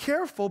not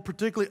careful,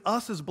 particularly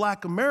us as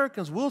black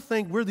Americans, we'll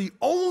think we're the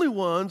only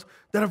ones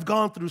that have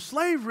gone through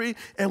slavery,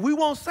 and we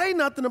won't say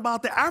nothing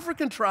about the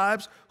African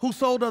tribes who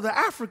sold other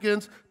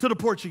Africans to the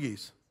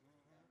Portuguese.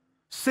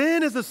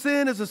 Sin is a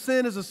sin, is a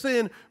sin, is a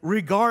sin,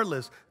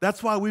 regardless.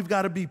 That's why we've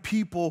got to be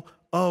people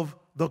of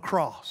the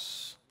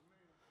cross.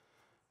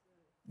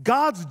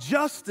 God's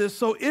justice,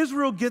 so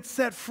Israel gets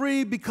set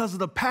free because of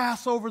the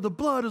Passover. The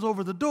blood is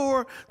over the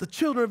door. The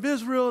children of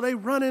Israel, they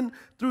running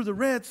through the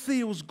Red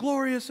Sea. It was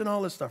glorious and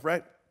all this stuff,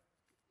 right?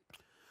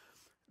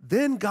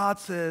 Then God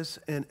says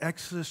in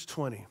Exodus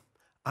 20,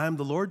 I am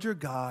the Lord your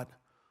God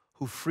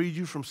who freed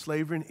you from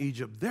slavery in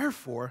Egypt.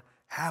 Therefore,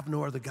 have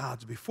no other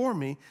gods before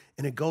me.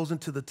 And it goes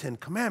into the 10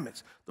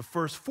 commandments. The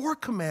first 4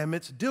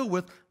 commandments deal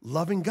with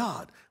loving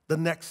God. The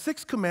next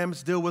 6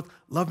 commandments deal with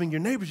loving your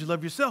neighbors, you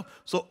love yourself.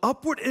 So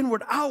upward,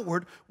 inward,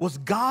 outward was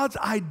God's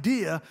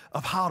idea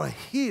of how to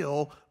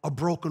heal a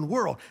broken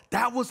world.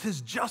 That was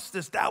his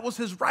justice. That was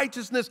his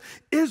righteousness.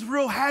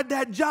 Israel had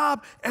that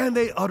job and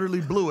they utterly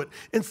blew it.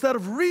 Instead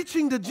of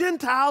reaching the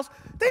Gentiles,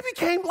 they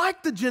became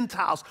like the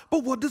Gentiles.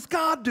 But what does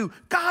God do?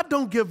 God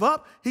don't give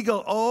up. He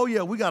goes, oh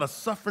yeah, we got a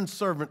suffering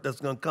servant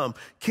that's going to come.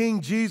 King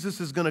Jesus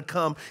is going to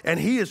come and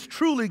he is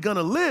truly going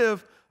to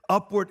live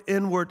upward,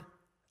 inward,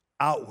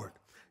 outward.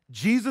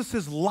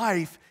 Jesus'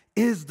 life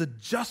is the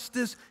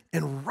justice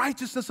and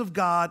righteousness of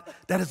God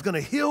that is going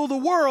to heal the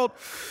world,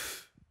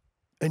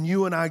 and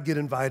you and I get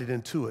invited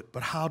into it.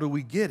 But how do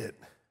we get it?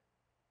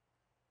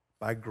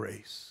 By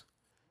grace.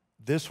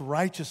 This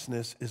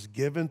righteousness is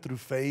given through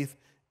faith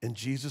in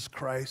Jesus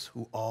Christ,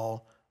 who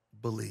all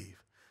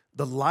believe.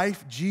 The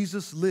life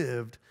Jesus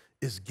lived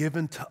is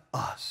given to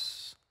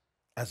us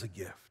as a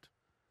gift.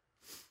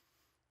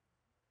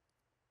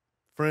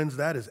 Friends,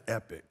 that is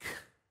epic.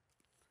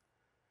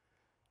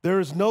 There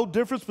is no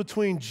difference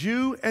between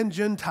Jew and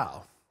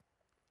Gentile.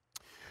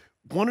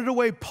 One of the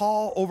ways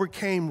Paul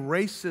overcame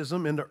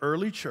racism in the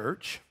early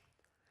church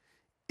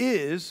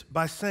is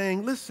by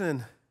saying,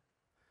 listen,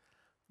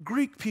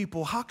 Greek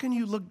people, how can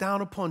you look down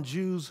upon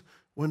Jews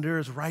when they're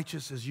as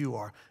righteous as you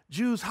are?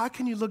 Jews, how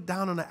can you look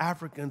down on the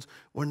Africans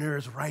when they're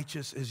as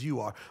righteous as you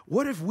are?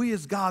 What if we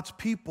as God's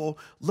people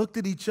looked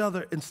at each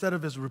other instead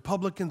of as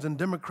Republicans and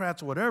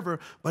Democrats or whatever,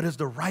 but as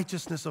the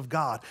righteousness of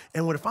God?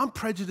 And if I'm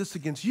prejudiced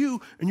against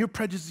you and you're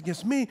prejudiced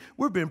against me,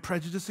 we're being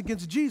prejudiced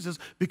against Jesus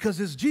because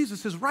it's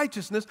Jesus, his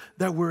righteousness,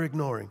 that we're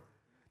ignoring.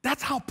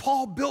 That's how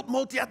Paul built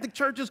multi-ethnic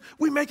churches.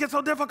 We make it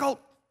so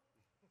difficult.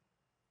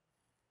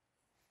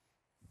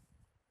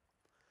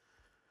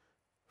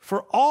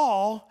 For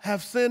all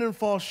have sinned and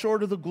fall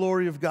short of the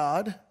glory of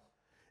God,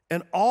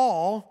 and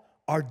all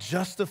are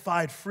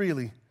justified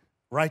freely,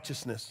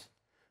 righteousness,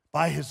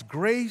 by his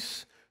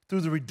grace through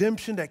the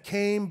redemption that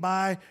came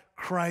by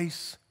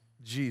Christ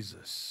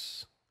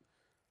Jesus.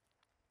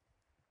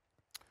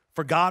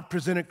 For God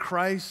presented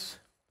Christ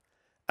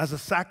as a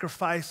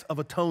sacrifice of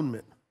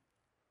atonement.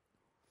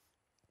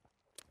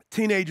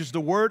 Teenagers,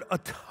 the word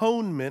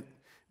atonement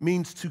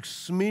means to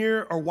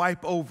smear or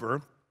wipe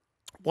over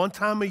one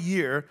time a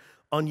year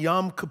on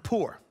Yom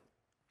Kippur.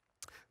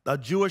 The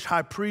Jewish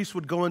high priest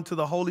would go into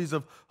the holies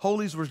of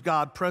holies where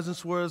God's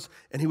presence was,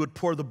 and he would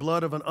pour the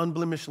blood of an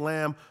unblemished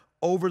lamb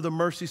over the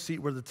mercy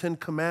seat where the 10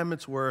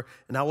 commandments were,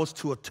 and that was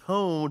to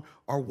atone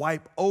or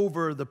wipe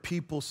over the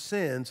people's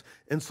sins.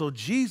 And so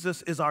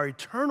Jesus is our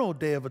eternal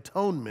day of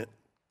atonement.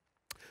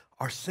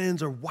 Our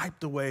sins are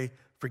wiped away,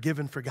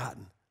 forgiven,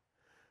 forgotten,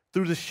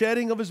 through the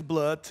shedding of his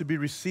blood to be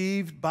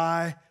received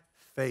by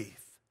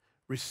faith.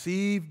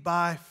 Received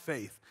by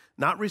faith.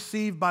 Not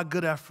received by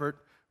good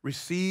effort,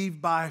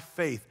 received by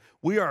faith.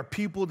 We are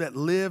people that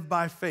live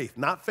by faith.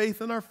 Not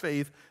faith in our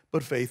faith,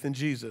 but faith in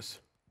Jesus.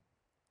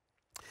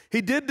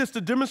 He did this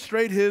to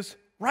demonstrate his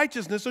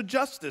righteousness or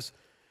justice,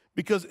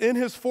 because in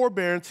his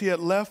forbearance, he had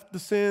left the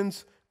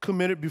sins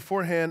committed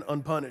beforehand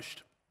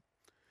unpunished.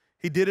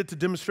 He did it to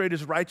demonstrate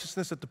his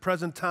righteousness at the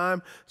present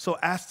time, so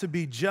as to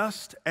be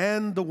just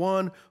and the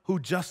one who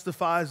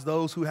justifies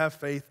those who have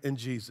faith in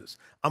Jesus.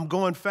 I'm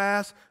going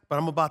fast, but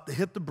I'm about to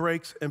hit the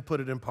brakes and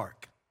put it in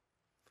park.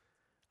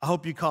 I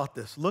hope you caught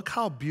this. Look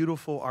how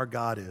beautiful our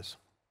God is.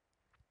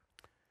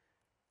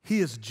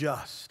 He is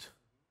just.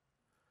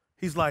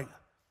 He's like,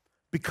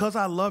 because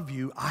I love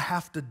you, I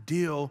have to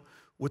deal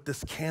with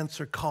this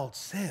cancer called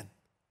sin.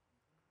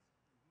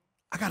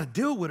 I got to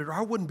deal with it or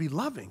I wouldn't be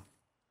loving.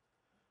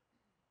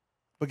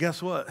 But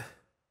guess what?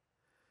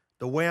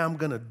 The way I'm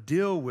going to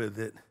deal with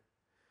it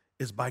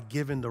is by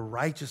giving the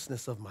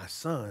righteousness of my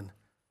son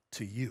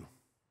to you.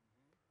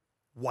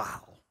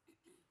 Wow.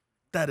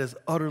 That is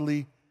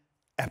utterly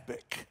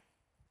epic.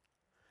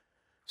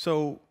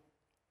 So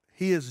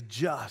he is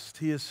just.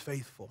 He is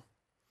faithful.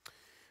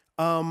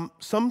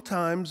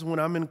 Sometimes when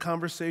I'm in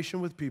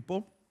conversation with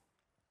people,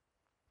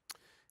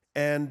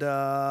 and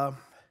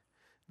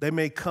they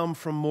may come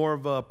from more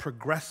of a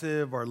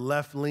progressive or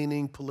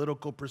left-leaning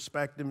political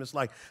perspective. It's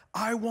like,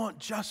 I want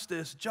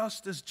justice,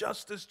 justice,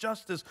 justice,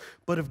 justice.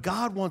 But if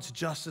God wants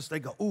justice, they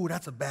go, ooh,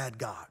 that's a bad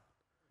God.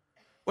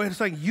 Wait, it's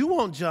like, you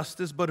want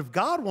justice, but if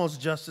God wants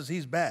justice,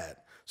 he's bad.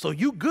 So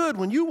you good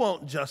when you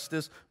want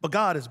justice, but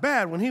God is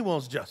bad when he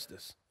wants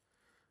justice.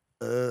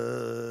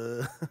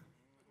 The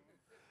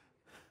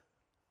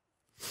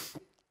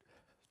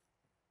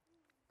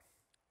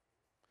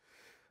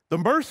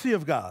mercy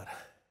of God.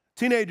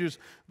 Teenagers,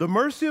 the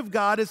mercy of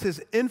God is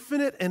his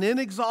infinite and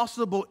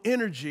inexhaustible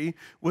energy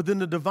within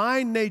the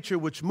divine nature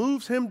which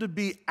moves him to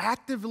be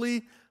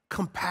actively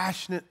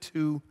compassionate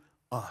to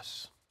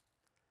us.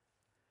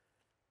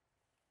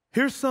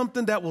 Here's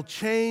something that will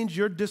change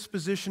your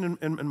disposition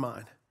and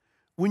mine.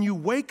 When you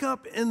wake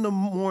up in the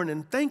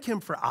morning, thank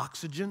him for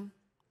oxygen.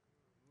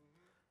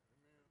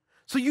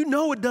 So you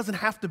know it doesn't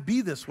have to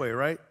be this way,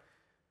 right?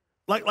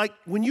 Like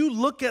when you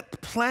look at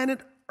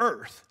planet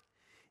Earth,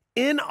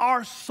 in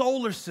our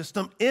solar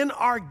system, in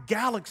our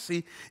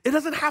galaxy, it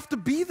doesn't have to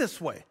be this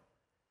way.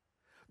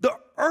 The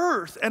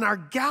Earth and our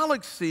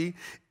galaxy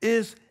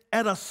is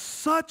at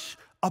such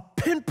a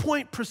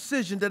pinpoint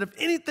precision that if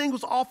anything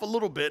was off a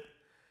little bit,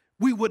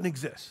 we wouldn't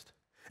exist.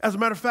 As a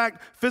matter of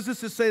fact,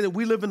 physicists say that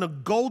we live in the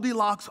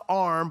Goldilocks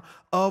arm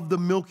of the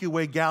Milky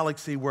Way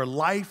galaxy where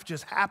life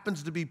just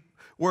happens to be,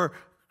 where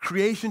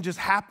creation just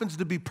happens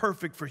to be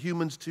perfect for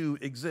humans to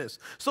exist.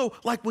 So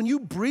like when you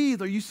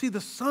breathe or you see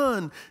the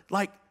sun,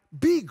 like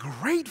be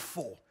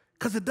grateful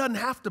because it doesn't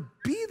have to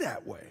be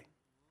that way.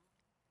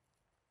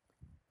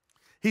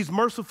 He's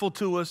merciful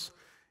to us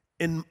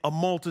in a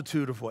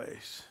multitude of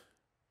ways.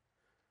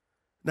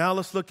 Now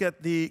let's look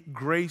at the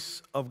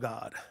grace of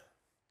God.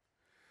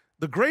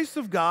 The grace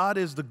of God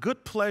is the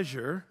good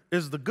pleasure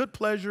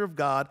of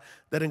God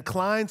that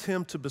inclines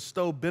him to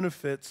bestow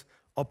benefits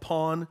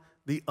upon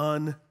the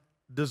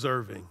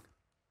undeserving.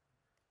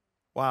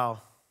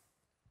 Wow.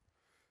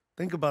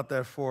 Think about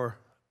that for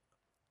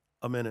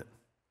a minute.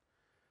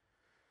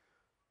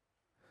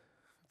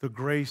 The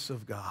grace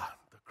of God,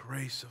 the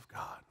grace of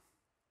God.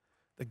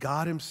 That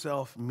God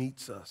himself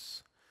meets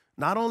us,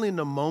 not only in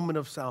the moment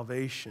of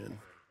salvation,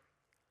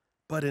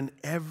 but in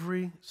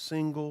every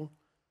single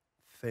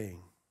thing.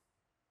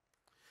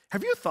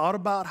 Have you thought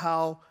about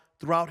how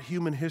throughout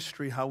human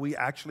history, how we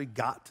actually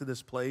got to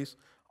this place?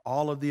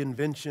 All of the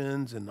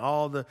inventions and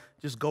all the,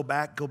 just go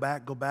back,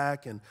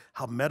 and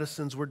how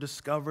medicines were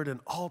discovered and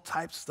all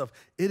types of stuff.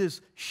 It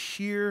is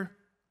sheer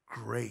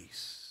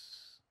grace.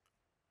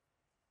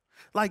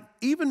 Like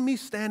even me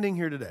standing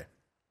here today.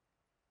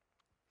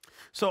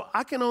 So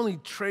I can only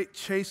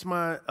trace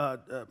my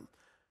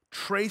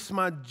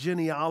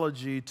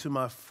genealogy to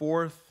my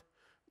fourth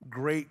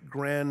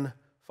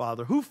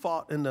great-grandfather, who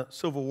fought in the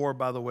Civil War,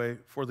 by the way,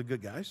 for the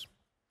good guys.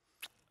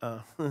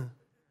 Some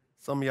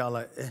of y'all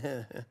like,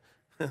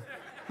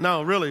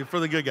 no, really,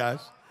 for the good guys.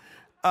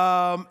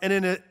 And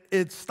then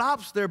it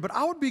stops there, but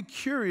I would be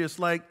curious,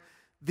 like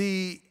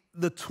the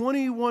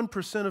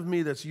 21% of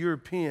me that's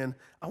European,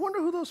 I wonder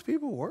who those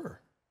people were.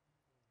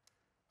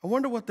 I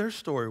wonder what their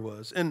story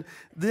was. And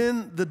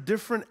then the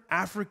different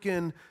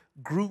African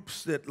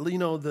groups that, you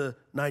know, the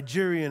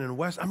Nigerian and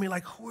West, I mean,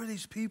 like, who are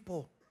these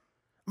people?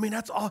 I mean,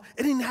 that's all.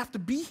 It didn't have to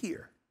be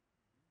here.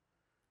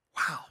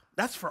 Wow,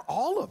 that's for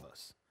all of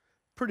us.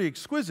 Pretty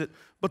exquisite.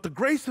 But the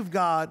grace of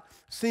God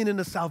seen in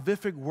the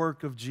salvific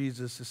work of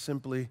Jesus is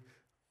simply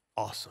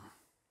awesome.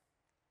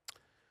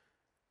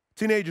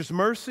 Teenagers,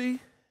 mercy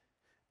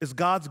is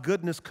God's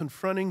goodness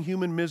confronting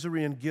human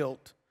misery and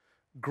guilt.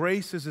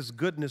 Grace is his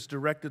goodness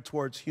directed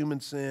towards human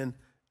sin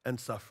and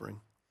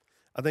suffering.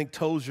 I think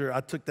Tozer,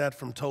 I took that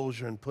from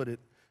Tozer and put it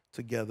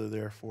together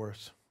there for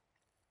us.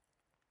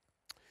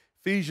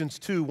 Ephesians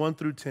 2, 1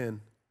 through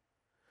 10.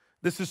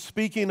 This is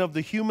speaking of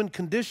the human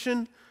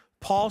condition.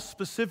 Paul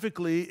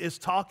specifically is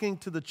talking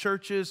to the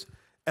churches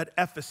at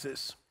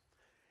Ephesus.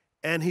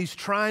 And he's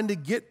trying to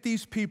get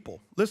these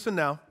people. Listen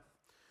now.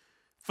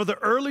 For the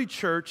early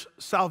church,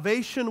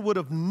 salvation would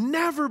have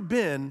never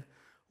been,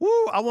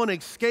 I want to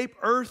escape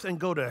earth and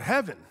go to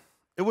heaven.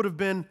 It would have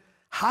been,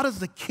 how does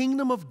the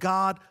kingdom of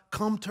God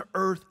come to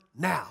earth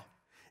now?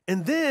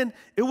 And then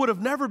it would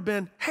have never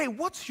been, hey,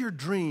 what's your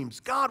dreams?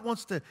 God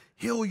wants to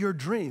heal your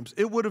dreams.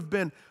 It would have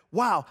been,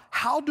 wow,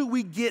 how do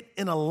we get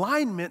in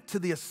alignment to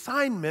the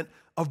assignment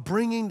of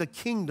bringing the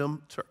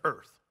kingdom to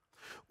earth?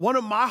 One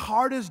of my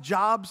hardest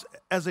jobs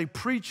as a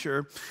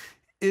preacher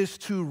is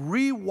to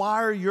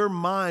rewire your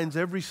minds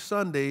every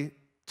Sunday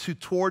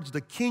towards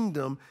the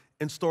kingdom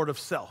instead of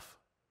self.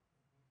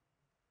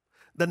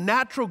 The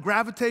natural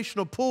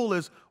gravitational pull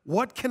is,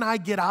 what can I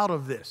get out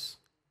of this?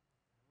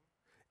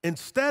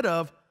 Instead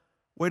of,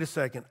 wait a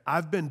second,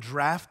 I've been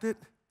drafted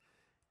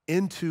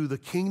into the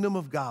kingdom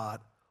of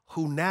God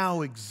who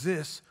now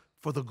exists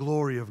for the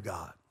glory of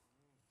God.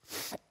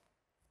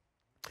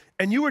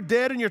 And you were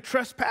dead in your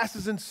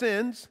trespasses and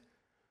sins,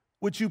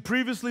 which you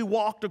previously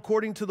walked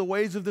according to the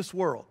ways of this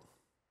world,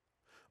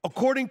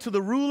 according to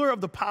the ruler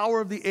of the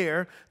power of the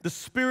air, the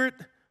spirit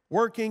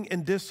working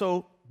in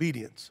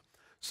disobedience.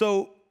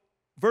 So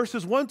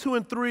verses 1, 2,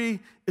 and 3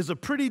 is a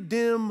pretty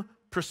dim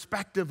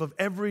perspective of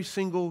every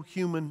single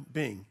human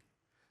being,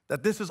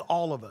 that this is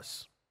all of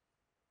us.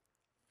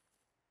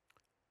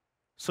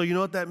 So you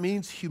know what that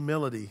means?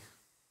 Humility.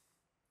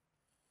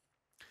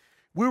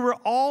 We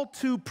all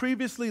too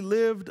previously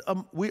lived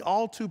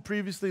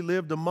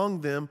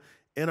among them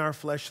in our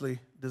fleshly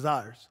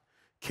desires,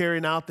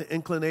 carrying out the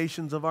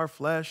inclinations of our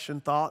flesh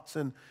and thoughts,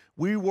 and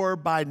we were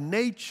by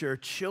nature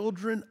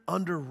children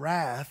under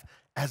wrath,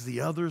 as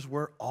the others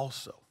were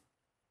also.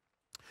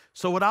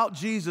 So without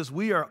Jesus,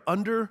 we are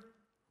under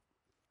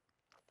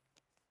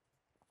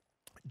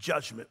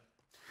judgment.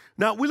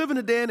 Now, we live in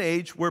a day and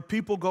age where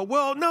people go,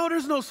 well, no,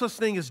 there's no such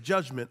thing as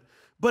judgment.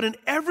 But in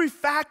every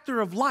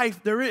factor of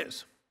life, there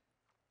is.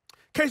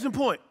 Case in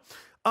point,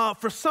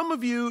 for some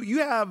of you, you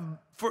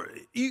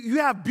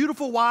have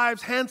beautiful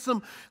wives,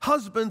 handsome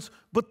husbands,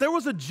 but there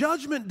was a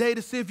judgment day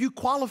to see if you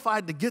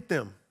qualified to get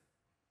them.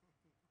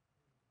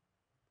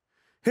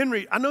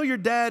 Henry, I know your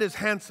dad is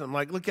handsome.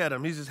 Like, look at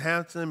him. He's just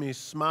handsome. He's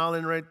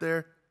smiling right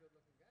there.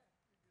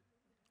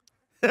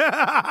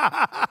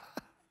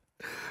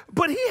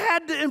 But he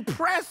had to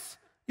impress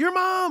your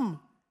mom.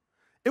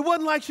 It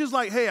wasn't like she was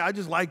like, hey, I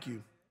just like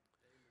you.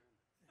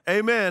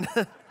 Amen.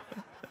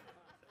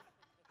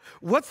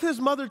 What's his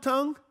mother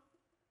tongue?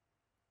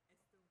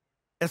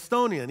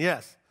 Estonian,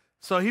 yes.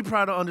 So he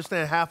probably don't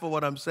understand half of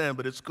what I'm saying,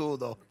 but it's cool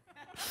though.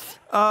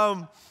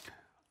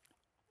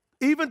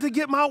 Even to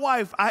get my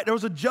wife, there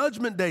was a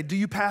judgment day. Do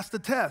you pass the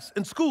test?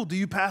 In school, do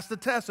you pass the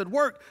test? At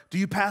work, do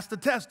you pass the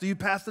test? Do you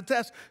pass the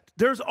test?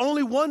 There's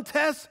only one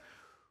test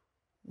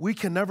we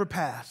can never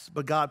pass,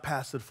 but God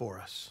passed it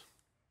for us.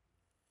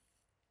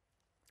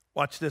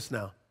 Watch this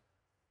now.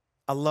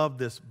 I love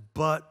this,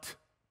 but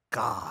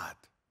God.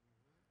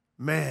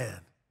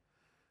 Man.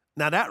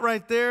 Now that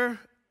right there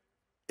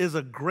is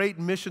a great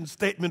mission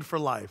statement for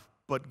life,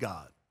 but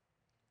God.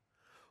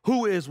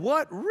 Who is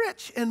what?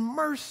 Rich in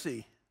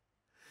mercy.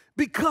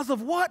 Because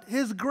of what?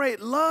 His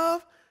great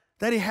love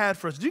that he had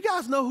for us. Do you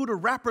guys know who the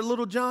rapper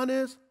Little John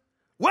is?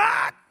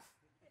 What?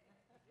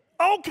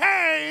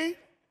 Okay.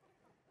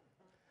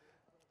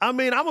 I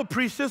mean, I'm going to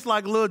preach this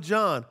like Little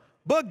John.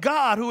 But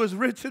God, who is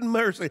rich in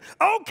mercy.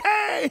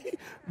 Okay.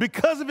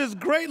 Because of his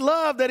great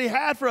love that he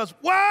had for us.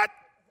 What?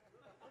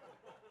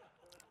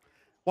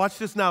 Watch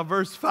this now,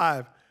 verse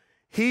 5.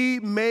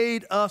 He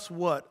made us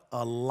what?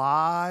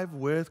 Alive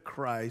with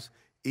Christ,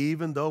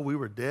 even though we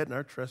were dead in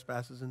our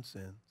trespasses and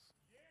sins.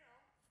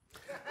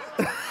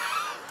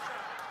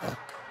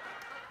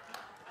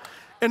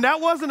 And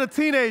that wasn't a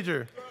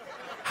teenager.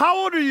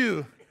 How old are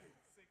you?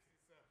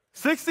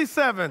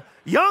 67.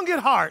 Young at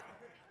heart.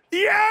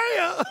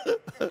 Yeah.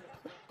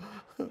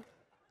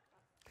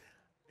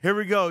 Here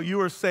we go. You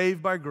are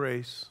saved by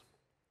grace.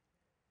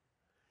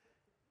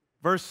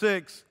 Verse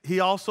 6, he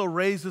also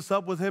raised us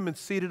up with him and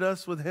seated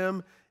us with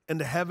him in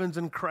the heavens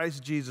in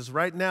Christ Jesus.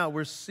 Right now,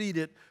 we're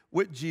seated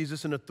with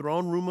Jesus in the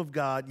throne room of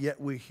God, yet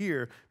we're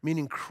here,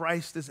 meaning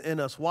Christ is in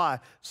us. Why?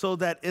 So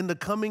that in the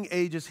coming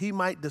ages, he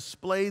might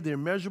display the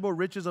immeasurable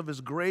riches of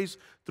his grace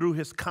through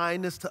his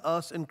kindness to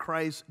us in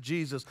Christ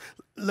Jesus.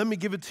 Let me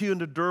give it to you in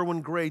the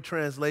Derwin Gray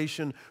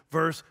translation,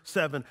 verse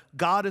 7.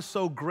 God is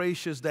so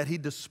gracious that he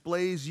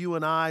displays you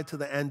and I to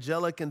the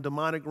angelic and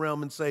demonic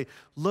realm and say,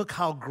 look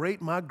how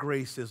great my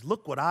grace is.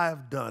 Look what I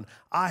have done.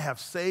 I have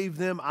saved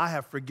them. I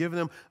have forgiven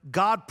them.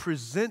 God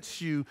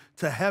presents you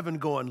to heaven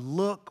going,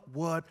 look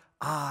what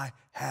I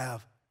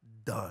have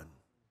done.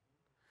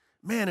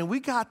 Man, and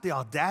we got the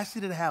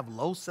audacity to have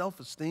low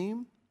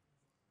self-esteem.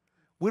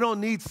 We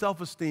don't need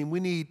self-esteem. We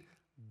need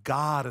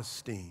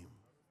God-esteem.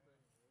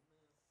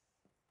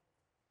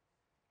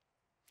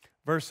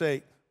 Verse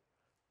 8,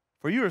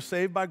 for you are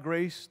saved by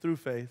grace through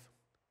faith,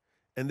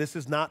 and this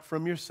is not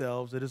from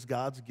yourselves, it is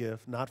God's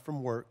gift, not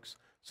from works,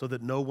 so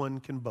that no one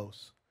can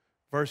boast.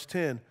 Verse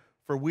 10,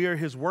 for we are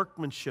his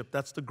workmanship.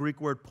 That's the Greek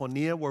word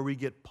ponia, where we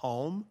get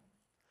palm.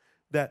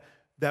 That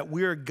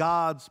we are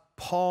God's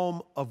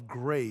palm of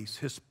grace,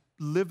 his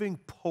living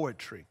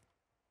poetry.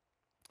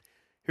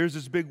 Here's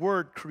this big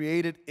word,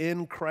 created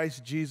in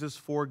Christ Jesus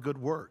for good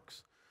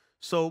works.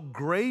 So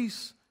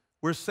grace,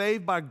 we're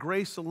saved by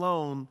grace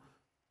alone,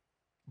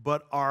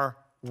 but our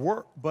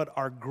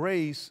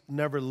grace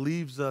never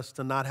leaves us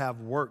to not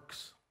have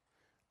works.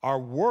 Our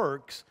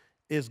works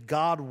is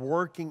God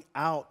working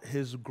out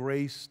his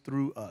grace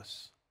through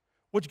us,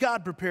 which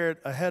God prepared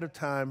ahead of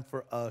time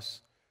for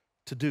us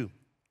to do.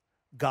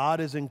 God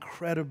is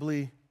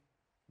incredibly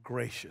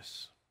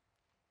gracious.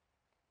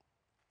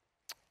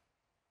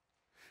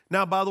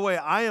 Now, by the way,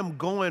 I am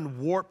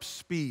going warp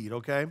speed,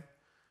 okay?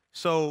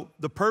 So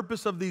the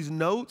purpose of these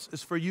notes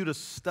is for you to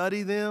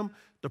study them.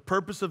 The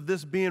purpose of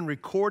this being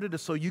recorded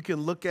is so you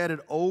can look at it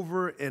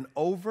over and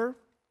over.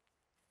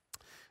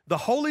 The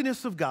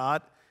holiness of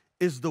God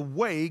is the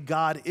way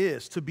God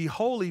is. To be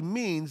holy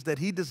means that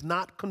he does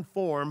not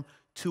conform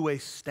to a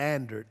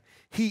standard.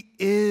 He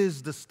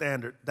is the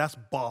standard. That's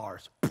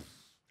bars.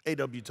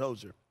 A.W.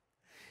 Tozer.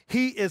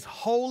 He is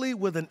holy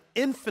with an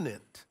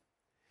infinite,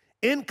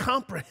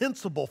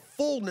 incomprehensible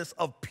fullness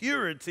of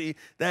purity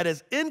that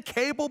is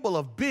incapable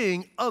of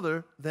being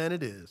other than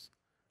it is.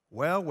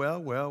 Well,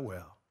 well, well,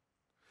 well.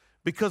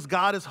 Because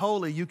God is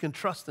holy, you can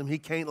trust him. He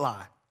can't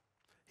lie.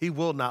 He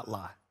will not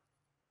lie.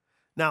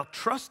 Now,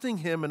 trusting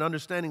him and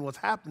understanding what's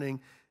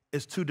happening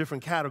is two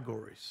different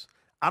categories.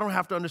 I don't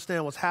have to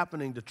understand what's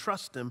happening to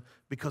trust him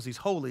because he's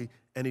holy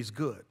and he's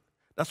good.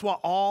 That's why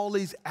all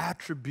these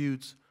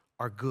attributes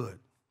are good.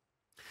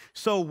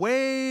 So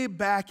way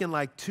back in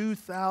like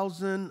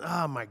 2000,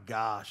 oh my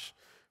gosh,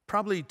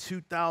 probably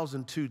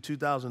 2002,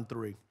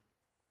 2003,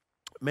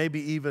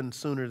 maybe even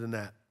sooner than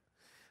that.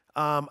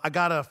 I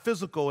got a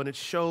physical and it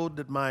showed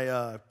that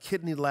my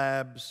kidney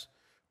labs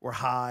were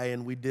high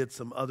and we did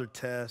some other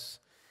tests.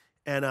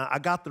 And I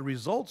got the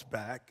results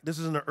back. This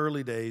is in the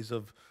early days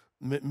of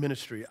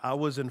ministry. I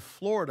was in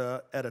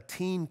Florida at a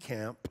teen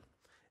camp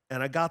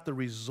and I got the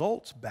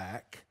results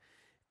back.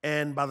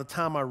 And by the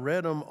time I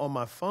read them on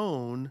my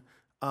phone,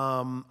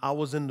 I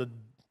was in the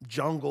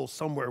jungle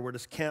somewhere where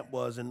this camp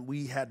was, and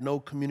we had no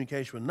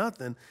communication with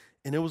nothing.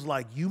 And it was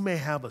like, you may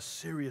have a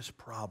serious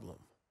problem.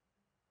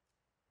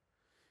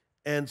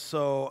 And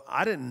so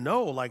I didn't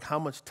know like how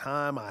much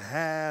time I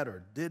had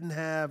or didn't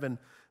have. And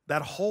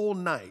that whole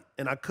night,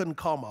 and I couldn't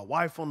call my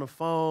wife on the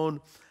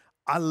phone,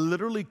 I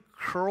literally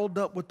curled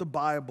up with the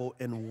Bible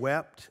and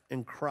wept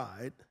and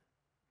cried.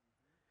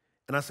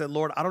 And I said,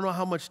 Lord, I don't know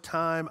how much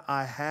time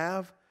I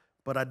have,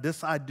 but I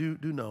do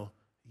know.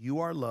 You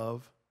are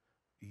love,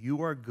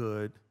 you are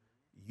good,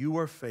 you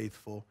are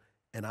faithful,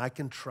 and I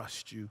can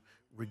trust you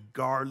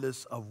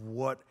regardless of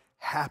what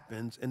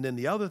happens. And then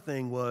the other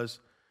thing was,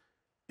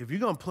 if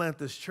you're going to plant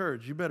this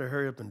church, you better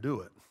hurry up and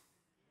do it.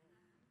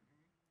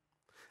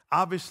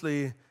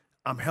 Obviously,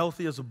 I'm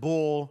healthy as a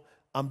bull,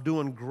 I'm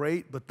doing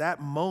great, but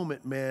that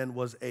moment, man,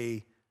 was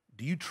do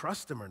you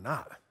trust him or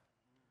not?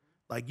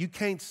 Like, you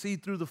can't see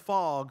through the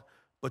fog,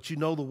 but you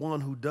know the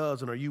one who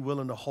does, and are you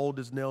willing to hold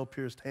his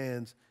nail-pierced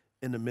hands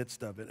in the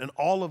midst of it? And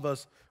all of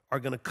us are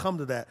going to come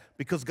to that.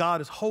 Because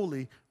God is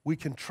holy, we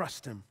can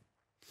trust him.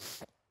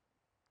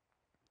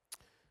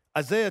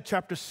 Isaiah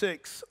chapter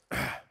 6,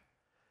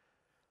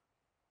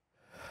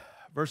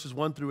 verses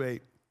 1 through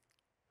 8.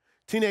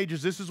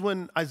 Teenagers, this is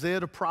when Isaiah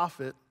the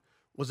prophet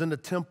was in the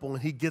temple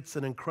and he gets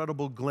an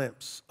incredible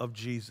glimpse of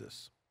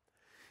Jesus.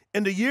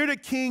 In the year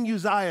that King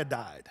Uzziah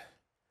died,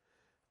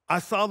 I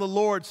saw the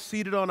Lord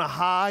seated on a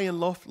high and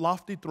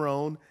lofty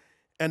throne,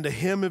 and the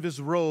hem of his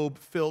robe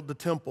filled the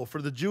temple.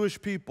 For the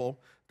Jewish people,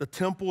 the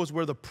temple was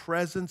where the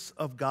presence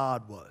of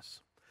God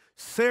was.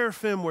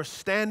 Seraphim were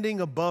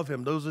standing above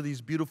him. Those are these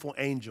beautiful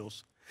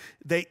angels.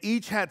 They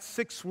each had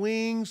 6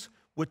 wings.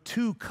 With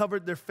 2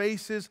 covered their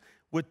faces,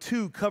 with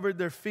 2 covered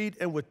their feet,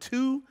 and with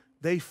 2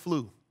 they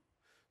flew.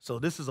 So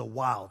this is a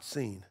wild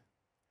scene.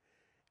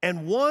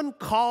 And one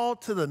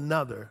called to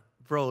another.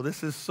 Bro,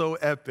 this is so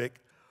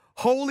epic.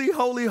 Holy,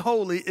 holy,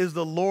 holy is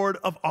the Lord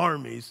of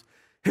armies.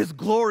 His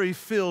glory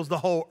fills the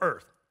whole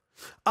earth.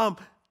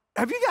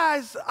 Have you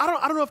guys, I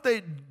don't know if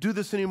they do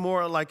this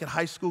anymore like at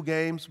high school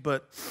games,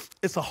 but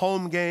it's a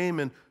home game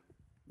and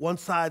one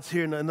side's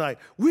here and like,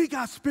 we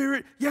got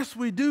spirit. Yes,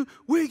 we do.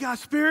 We got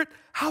spirit.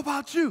 How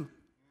about you?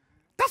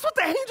 That's what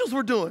the angels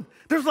were doing.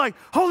 There's like,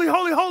 holy,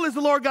 holy, holy is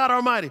the Lord God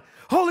Almighty.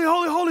 Holy,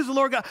 holy, holy is the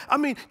Lord God. I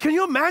mean, can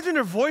you imagine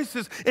their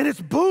voices? And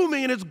it's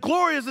booming and it's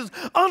glorious. It's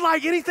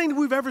unlike anything that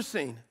we've ever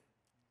seen.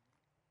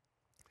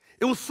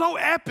 It was so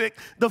epic,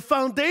 the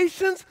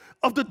foundations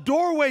of the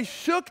doorway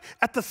shook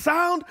at the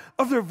sound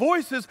of their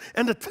voices,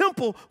 and the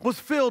temple was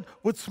filled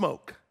with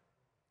smoke.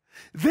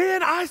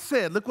 Then I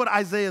said, look what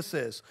Isaiah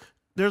says.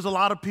 There's a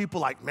lot of people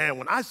like, man,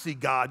 when I see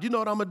God, you know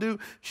what I'm going to do?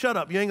 Shut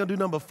up. You ain't going to do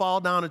nothing but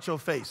fall down at your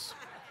face.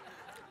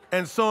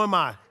 And so am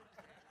I.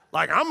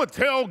 Like, I'm going to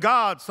tell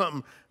God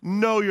something.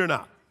 No, you're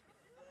not.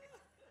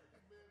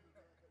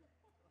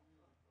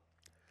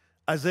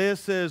 Isaiah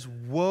says,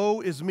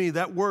 woe is me.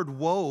 That word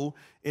woe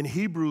in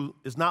Hebrew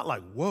is not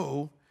like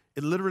woe.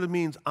 It literally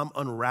means I'm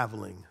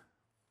unraveling.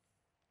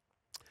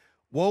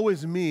 Woe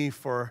is me,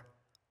 for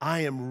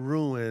I am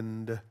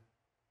ruined.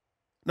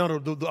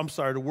 I'm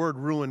sorry. The word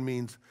ruin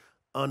means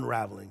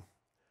unraveling.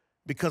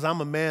 Because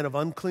I'm a man of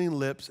unclean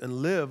lips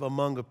and live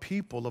among a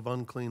people of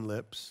unclean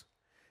lips.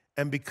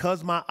 And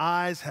because my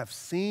eyes have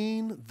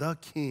seen the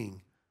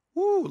King.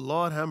 Woo,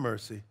 Lord have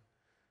mercy.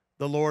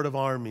 The Lord of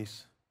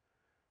armies.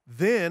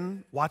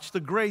 Then, watch the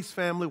grace,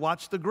 family,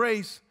 watch the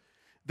grace.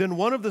 Then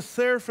one of the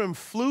seraphim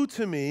flew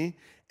to me,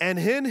 and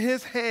in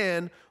his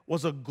hand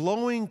was a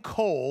glowing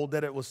coal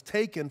that it was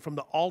taken from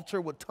the altar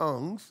with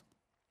tongues.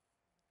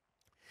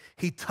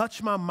 He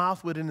touched my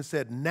mouth with it and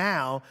said,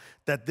 now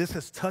that this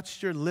has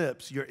touched your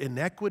lips, your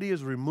iniquity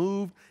is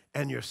removed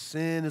and your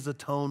sin is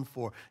atoned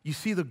for. You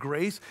see the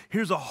grace?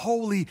 Here's a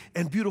holy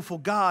and beautiful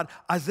God.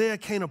 Isaiah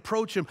can't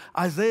approach him.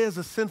 Isaiah is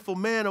a sinful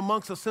man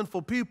amongst a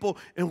sinful people.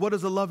 And what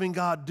does a loving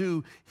God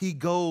do? He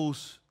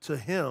goes to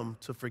him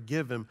to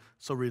forgive him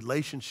so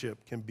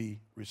relationship can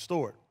be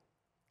restored.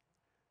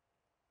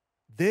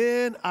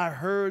 Then I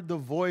heard the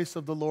voice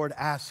of the Lord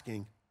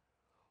asking,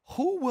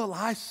 who will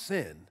I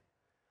send?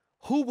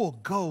 Who will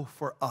go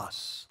for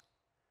us?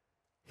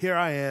 Here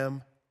I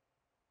am,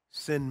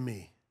 send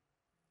me.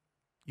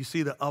 You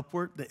see the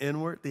upward, the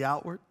inward, the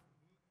outward?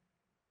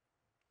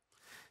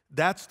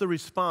 That's the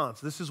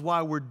response. This is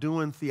why we're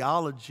doing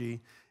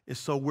theology, is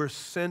so we're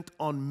sent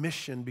on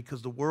mission,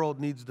 because the world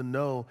needs to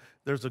know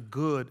there's a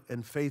good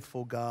and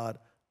faithful God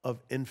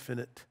of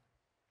infinite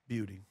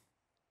beauty.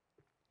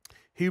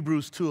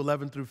 Hebrews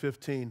 2:11 through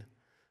 15.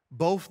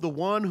 Both the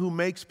one who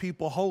makes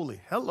people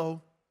holy.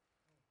 Hello.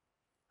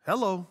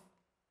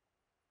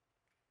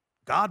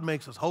 God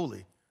makes us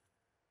holy.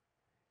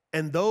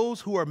 And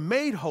those who are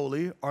made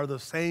holy are the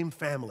same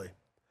family.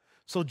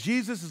 So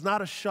Jesus is not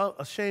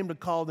ashamed to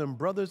call them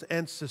brothers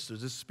and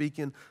sisters. This is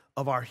speaking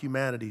of our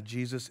humanity.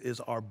 Jesus is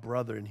our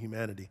brother in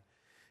humanity.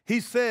 He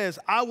says,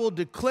 I will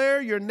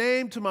declare your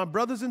name to my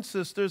brothers and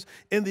sisters.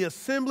 In the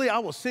assembly, I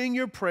will sing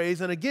your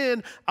praise. And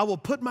again, I will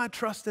put my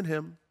trust in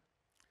him.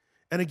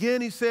 And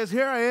again, he says,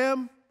 here I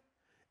am,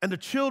 and the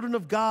children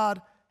of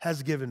God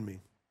has given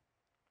me.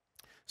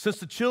 Since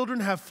the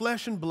children have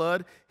flesh and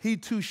blood, he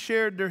too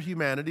shared their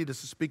humanity.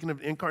 This is speaking of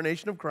the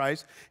incarnation of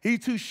Christ. He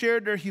too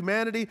shared their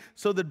humanity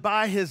so that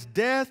by his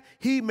death,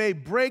 he may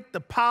break the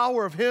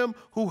power of him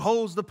who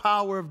holds the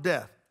power of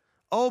death.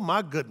 Oh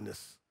my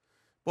goodness.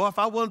 Boy, if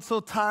I wasn't so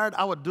tired,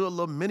 I would do a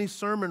little mini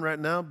sermon right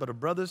now, but a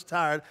brother's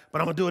tired,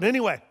 but I'm going to do it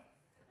anyway.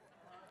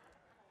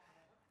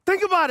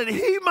 Think about it.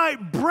 He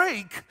might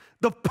break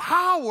the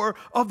power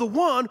of the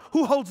one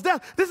who holds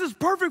death. This is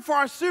perfect for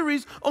our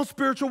series on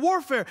spiritual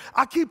warfare.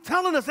 I keep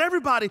telling us,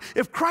 everybody,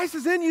 if Christ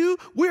is in you,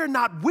 we are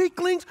not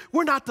weaklings.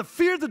 We're not to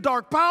fear the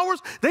dark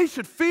powers. They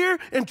should fear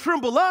and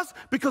tremble us,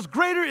 because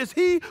greater is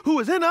he who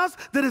is in us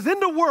that is in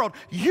the world.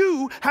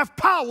 You have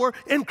power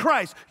in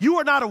Christ. You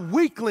are not a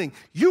weakling.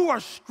 You are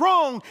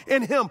strong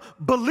in him.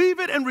 Believe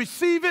it and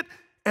receive it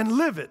and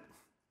live it,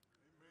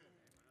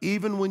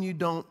 even when you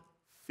don't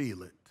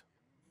feel it.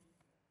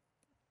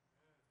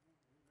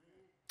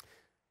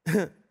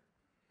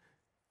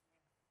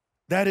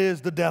 That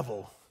is the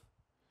devil,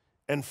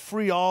 and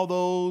free all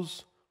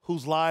those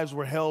whose lives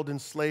were held in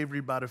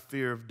slavery by the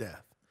fear of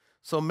death.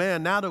 So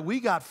man, now that we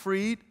got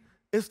freed,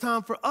 it's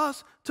time for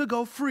us to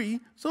go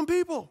free some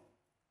people.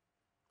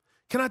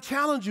 Can I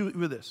challenge you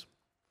with this?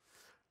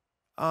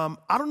 I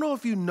don't know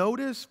if you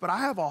noticed, but I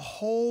have a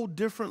whole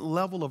different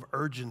level of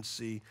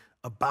urgency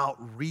about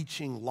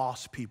reaching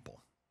lost people.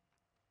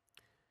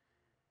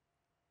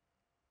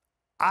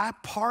 I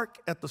park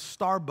at the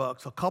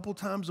Starbucks a couple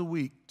times a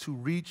week to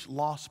reach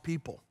lost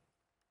people.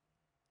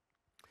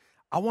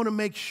 I want to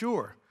make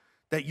sure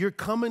that you're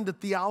coming to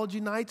Theology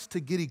Nights to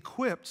get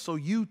equipped so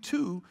you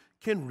too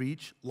can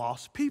reach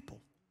lost people.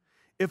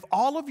 If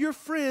all of your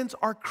friends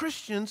are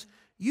Christians,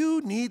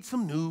 you need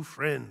some new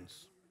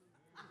friends.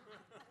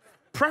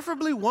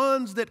 Preferably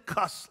ones that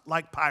cuss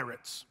like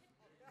pirates.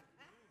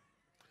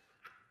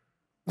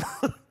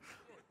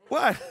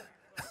 What?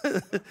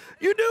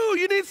 You do.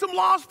 You need some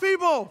lost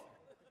people.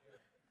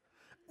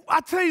 I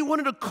tell you, one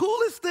of the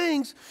coolest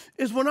things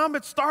is when I'm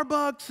at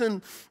Starbucks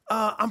and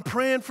I'm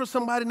praying for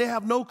somebody and they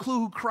have no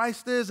clue who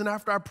Christ is, and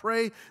after I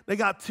pray, they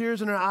got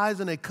tears in their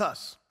eyes and they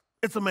cuss.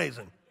 It's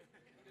amazing.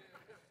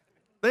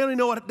 They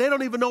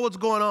don't even know what's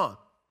going on.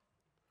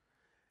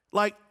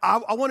 Like,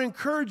 I want to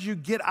encourage you,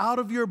 get out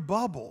of your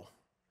bubble.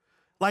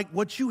 Like,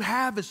 what you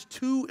have is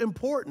too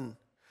important.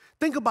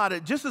 Think about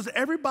it. Just as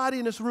everybody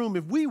in this room,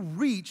 if we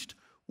reached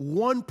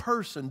one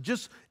person,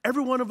 just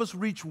every one of us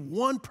reach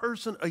one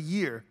person a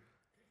year,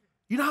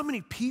 you know how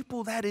many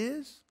people that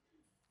is?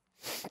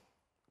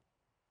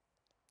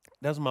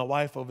 That's my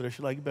wife over there.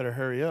 She's like, you better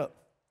hurry up.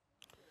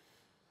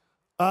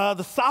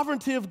 The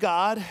sovereignty of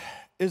God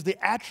is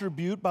the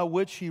attribute by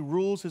which he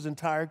rules his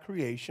entire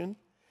creation.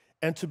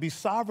 And to be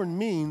sovereign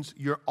means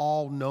you're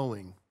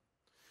all-knowing.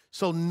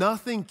 So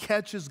nothing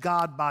catches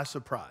God by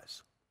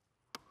surprise.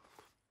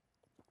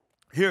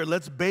 Here,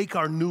 let's bake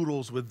our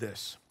noodles with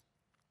this.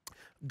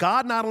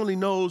 God not only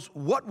knows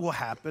what will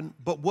happen,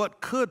 but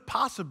what could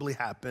possibly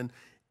happen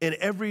in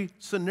every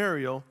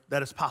scenario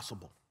that is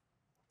possible.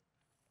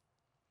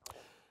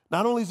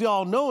 Not only is he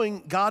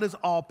all-knowing, God is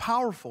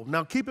all-powerful.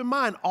 Now, keep in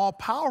mind,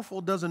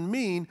 all-powerful doesn't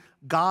mean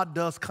God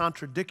does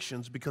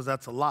contradictions, because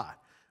that's a lie.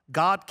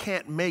 God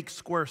can't make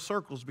square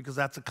circles, because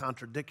that's a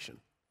contradiction.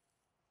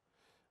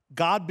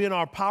 God being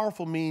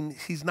all-powerful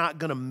means he's not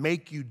going to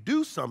make you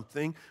do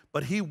something,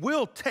 but he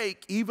will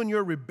take even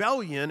your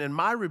rebellion and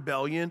my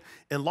rebellion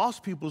and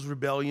lost people's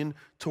rebellion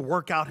to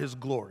work out his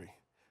glory.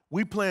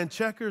 We playing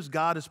checkers,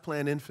 God is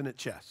playing infinite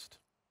chess.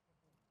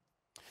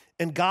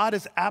 And God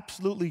is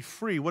absolutely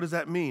free. What does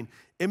that mean?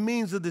 It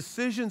means the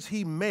decisions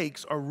he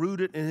makes are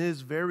rooted in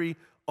his very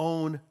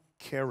own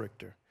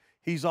character.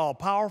 He's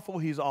all-powerful,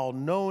 he's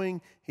all-knowing,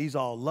 he's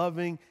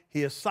all-loving,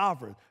 he is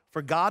sovereign.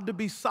 For God to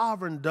be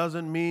sovereign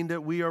doesn't mean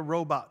that we are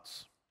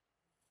robots.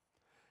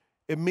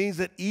 It means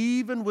that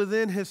even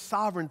within his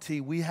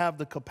sovereignty, we have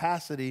the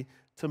capacity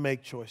to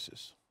make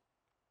choices.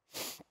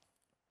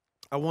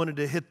 I wanted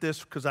to hit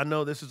this because I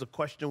know this is a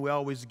question we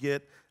always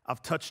get.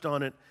 I've touched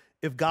on it.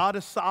 If God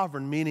is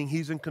sovereign, meaning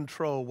he's in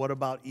control, what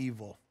about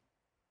evil?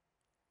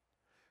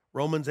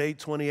 Romans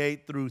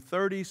 8:28 through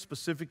 30,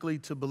 specifically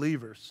to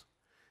believers.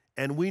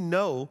 And we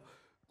know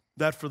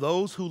that for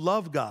those who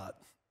love God,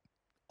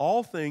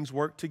 all things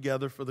work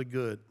together for the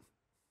good.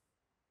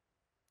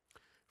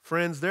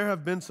 Friends, there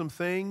have been some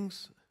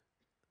things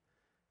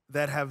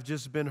that have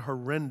just been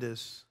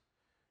horrendous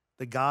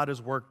that God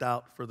has worked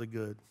out for the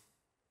good.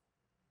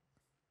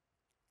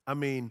 I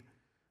mean,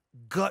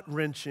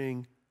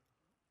 gut-wrenching,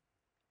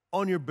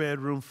 on your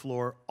bedroom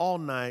floor all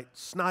night,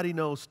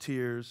 snotty-nosed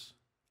tears,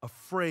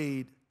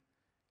 afraid,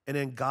 and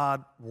then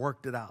God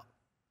worked it out.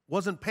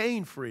 Wasn't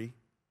pain-free,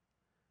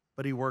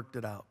 but he worked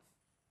it out.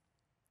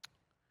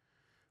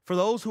 For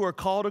those who are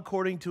called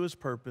according to his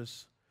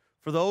purpose,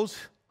 for those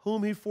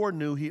whom he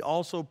foreknew, he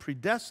also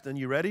predestined,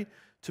 you ready?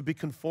 To be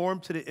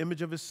conformed to the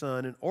image of his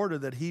Son in order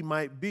that he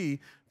might be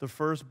the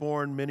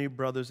firstborn, many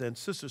brothers and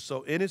sisters.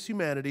 So in his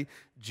humanity,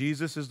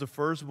 Jesus is the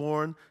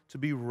firstborn to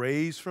be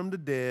raised from the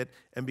dead.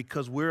 And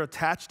because we're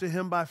attached to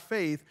him by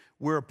faith,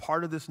 we're a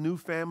part of this new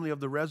family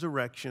of the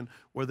resurrection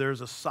where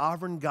there's a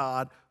sovereign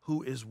God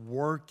who is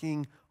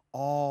working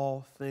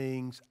all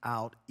things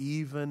out,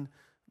 even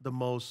the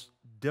most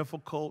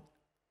difficult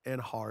and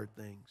hard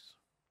things.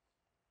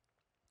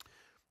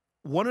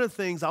 One of the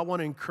things I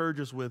want to encourage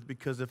us with,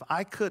 because if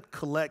I could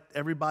collect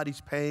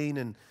everybody's pain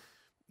and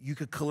you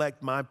could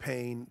collect my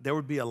pain, there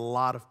would be a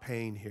lot of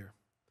pain here.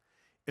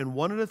 And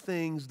one of the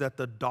things that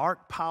the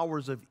dark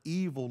powers of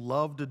evil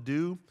love to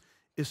do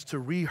is to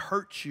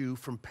re-hurt you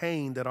from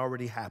pain that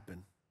already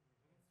happened.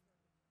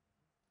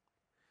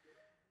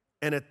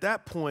 And at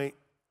that point,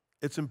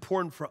 it's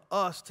important for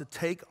us to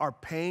take our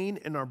pain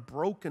and our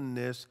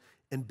brokenness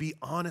and be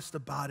honest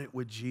about it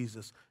with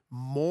Jesus.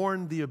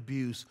 Mourn the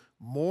abuse,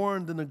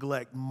 mourn the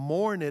neglect,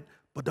 mourn it,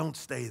 but don't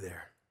stay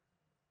there.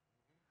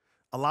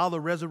 Allow the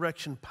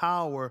resurrection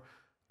power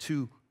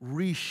to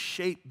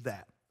reshape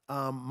that.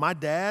 My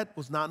dad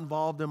was not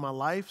involved in my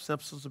life,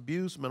 substance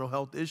abuse, mental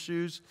health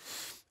issues,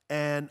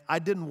 and I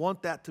didn't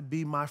want that to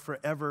be my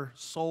forever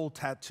soul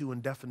tattoo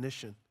and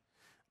definition.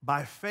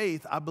 By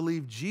faith, I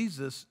believe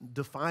Jesus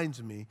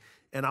defines me,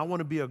 and I want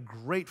to be a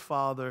great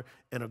father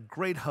and a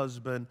great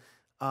husband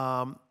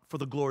for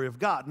the glory of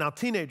God. Now,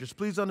 teenagers,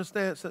 please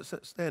understand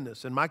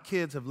this. And my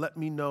kids have let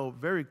me know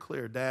very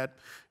clear, Dad,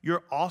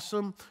 you're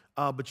awesome,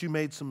 but you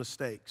made some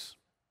mistakes.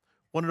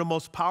 One of the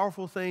most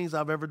powerful things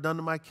I've ever done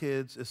to my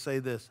kids is say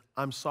this: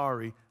 I'm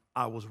sorry,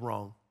 I was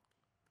wrong.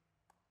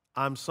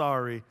 I'm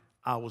sorry,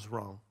 I was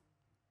wrong.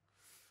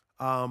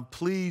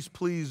 Please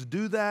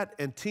do that.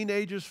 And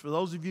teenagers, for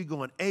those of you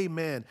going,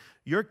 amen,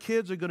 your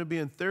kids are going to be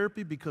in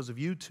therapy because of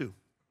you too.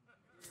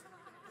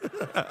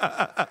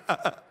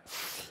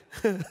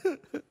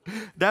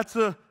 That's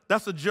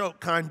a joke,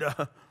 kind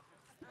of.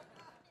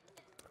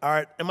 All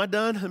right, am I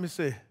done? Let me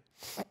see.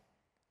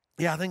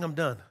 Yeah, I think I'm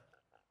done.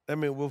 I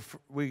mean,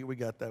 we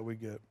got that. We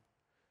good.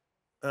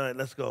 All right,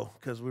 let's go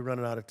because we're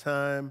running out of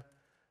time.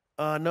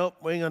 Nope,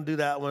 we ain't gonna do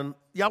that one.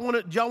 Y'all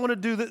want to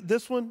do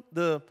this one,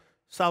 the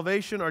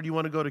salvation, or do you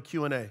want to go to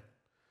Q&A?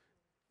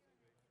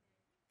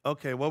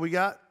 Okay, what we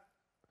got?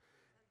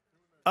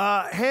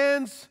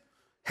 Hands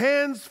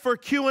for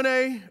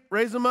Q&A.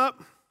 Raise them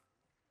up.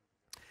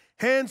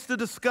 Hands to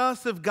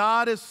discuss if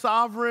God is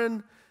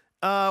sovereign.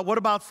 What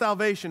about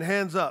salvation?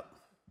 Hands up.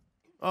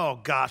 Oh,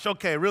 gosh.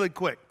 Okay, really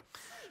quick.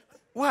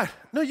 What?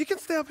 No, you can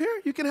stay up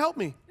here. You can help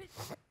me.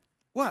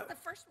 What? The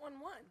first one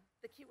won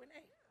the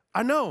Q&A.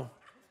 I know.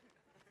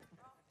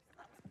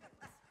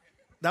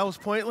 That was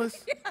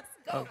pointless? Yes,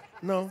 go. Oh,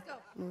 no. Let's go.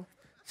 No.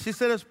 She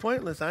said it's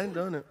pointless. I ain't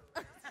done it.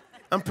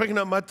 I'm picking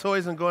up my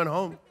toys and going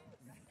home.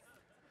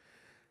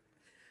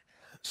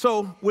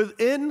 So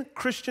within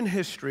Christian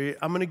history,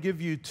 I'm going to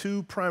give you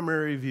two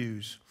primary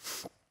views.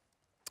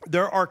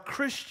 There are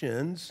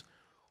Christians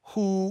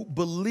who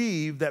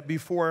believe that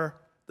before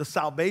the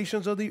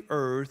salvations of the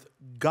earth,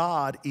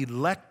 God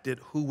elected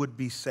who would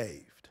be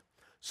saved.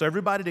 So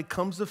everybody that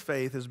comes to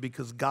faith is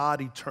because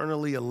God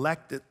eternally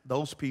elected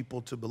those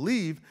people to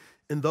believe,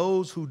 and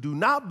those who do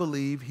not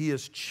believe, he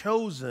has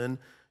chosen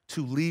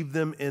to leave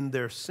them in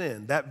their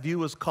sin. That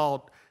view is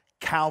called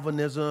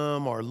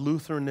Calvinism or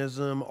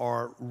Lutheranism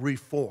or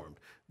Reformed.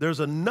 There's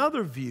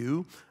another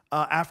view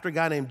after a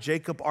guy named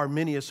Jacob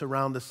Arminius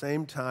around the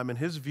same time, and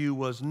his view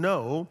was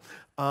no,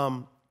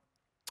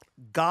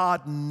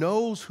 God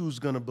knows who's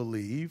going to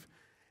believe,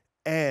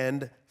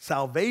 and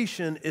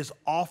salvation is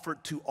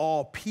offered to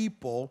all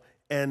people,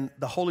 and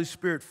the Holy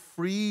Spirit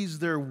frees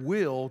their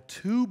will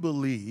to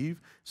believe.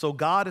 So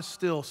God is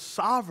still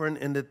sovereign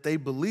in that they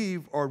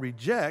believe or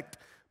reject,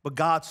 but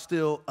God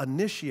still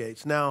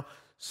initiates. Now,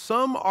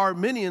 some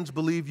Arminians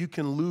believe you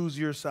can lose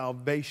your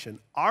salvation.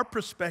 Our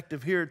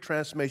perspective here at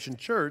Transformation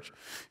Church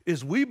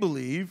is we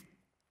believe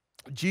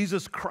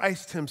Jesus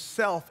Christ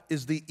himself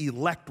is the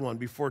elect one.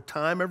 Before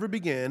time ever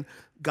began,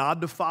 God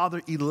the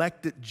Father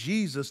elected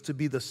Jesus to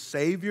be the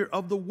Savior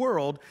of the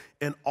world,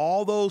 and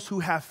all those who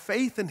have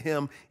faith in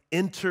him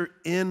enter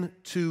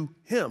into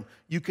him.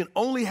 You can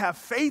only have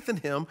faith in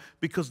him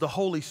because the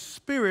Holy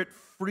Spirit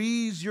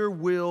frees your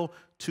will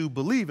to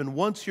believe. And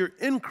once you're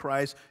in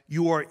Christ,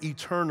 you are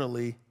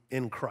eternally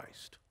in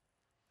Christ.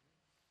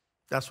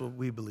 That's what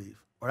we believe.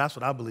 Or that's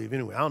what I believe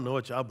anyway. I don't know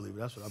what y'all believe,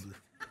 but that's what I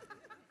believe.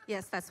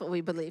 Yes, that's what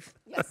we believe.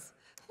 Yes.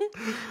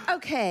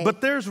 Okay.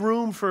 But there's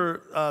room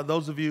for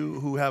those of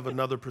you who have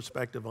another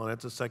perspective on it.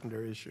 It's a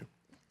secondary issue.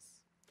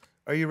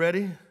 Are you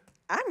ready?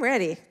 I'm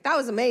ready. That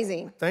was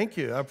amazing. Thank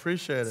you. I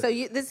appreciate it. So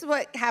this is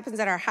what happens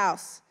at our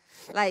house.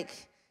 Like,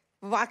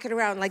 walking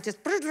around, like, just,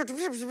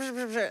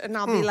 and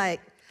I'll be like,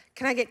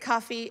 can I get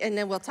coffee? And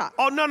then we'll talk.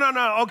 Oh,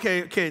 no.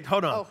 Okay,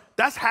 hold on. Oh.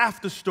 That's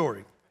half the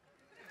story.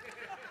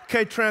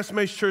 Okay,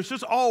 Transformation Church,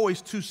 there's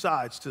always two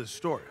sides to the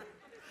story.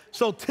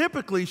 So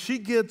typically, she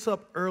gets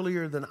up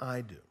earlier than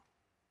I do.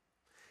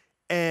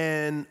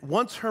 And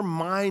once her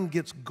mind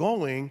gets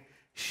going,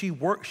 she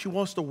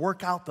wants to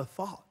work out the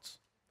thoughts.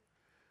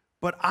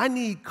 But I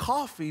need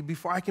coffee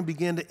before I can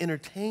begin to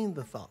entertain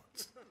the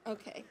thoughts.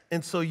 Okay.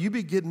 And so you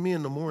be getting me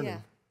in the morning.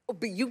 Yeah. Oh,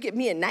 but you get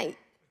me at night.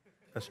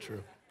 That's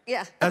true.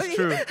 Yeah. That's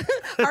true.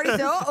 Already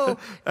said, uh-oh.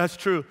 That's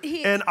true.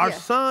 And our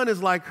son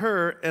is like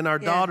her, and our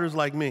daughter's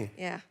like me.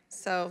 Yeah.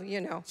 So,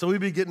 So we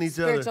be getting each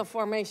other. Spiritual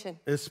formation.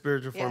 It's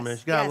spiritual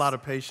formation. You got a lot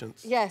of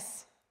patience.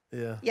 Yes.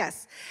 Yeah.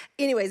 Yes.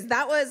 Anyways,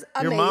 that was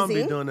amazing. Your mom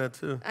be doing that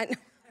too. I know.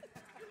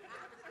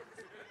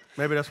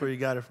 Maybe that's where you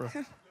got it from.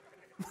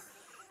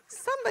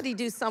 Somebody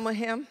do some of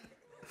him.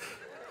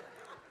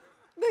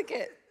 Look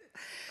at,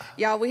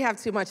 y'all, we have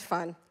too much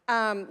fun.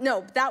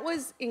 No, that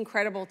was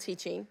incredible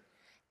teaching.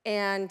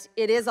 And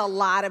it is a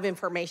lot of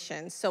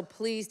information. So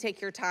please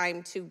take your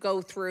time to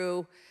go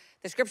through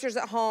the scriptures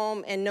at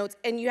home and notes.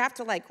 And you have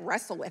to like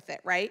wrestle with it,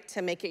 right?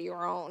 To make it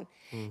your own.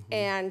 Mm-hmm.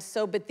 And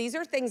so, but these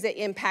are things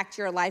that impact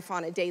your life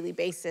on a daily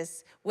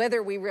basis,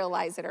 whether we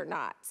realize it or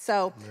not.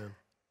 So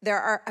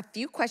there are a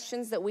few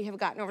questions that we have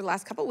gotten over the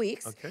last couple of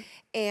weeks. Okay.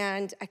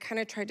 And I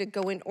kind of tried to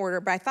go in order,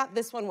 but I thought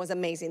this one was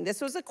amazing.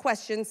 This was a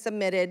question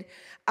submitted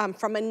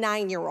from a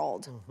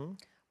 9-year-old. Mm-hmm.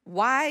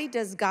 Why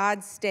does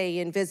God stay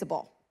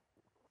invisible?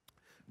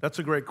 That's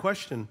a great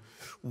question.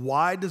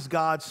 Why does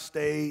God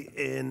stay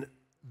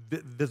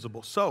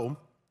invisible? So,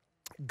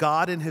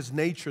 God in his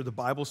nature, the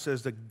Bible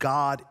says that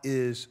God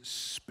is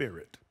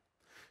spirit.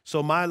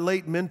 So my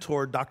late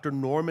mentor, Dr.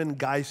 Norman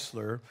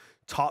Geisler,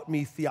 taught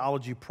me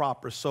theology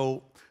proper.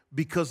 So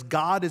because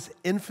God is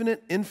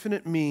infinite,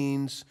 infinite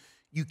means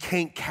you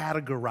can't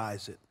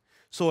categorize it.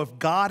 So if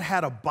God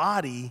had a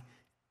body,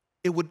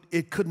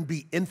 it couldn't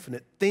be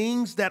infinite.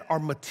 Things that are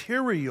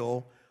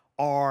material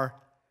are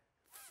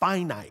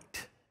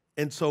finite.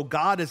 And so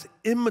God is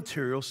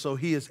immaterial, so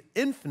he is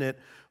infinite,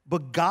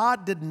 but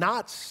God did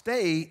not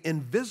stay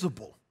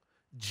invisible.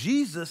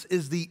 Jesus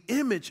is the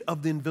image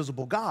of the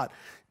invisible God.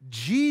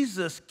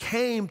 Jesus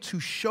came to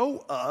show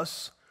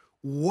us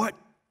what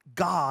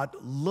God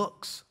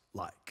looks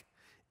like.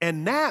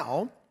 And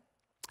now,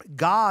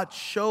 God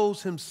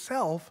shows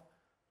himself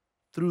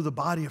through the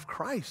body of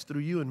Christ,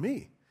 through you and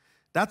me.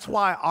 That's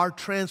why our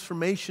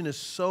transformation is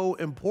so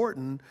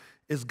important,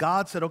 is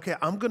God said, okay,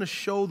 I'm going to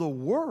show the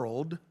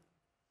world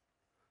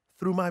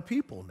through my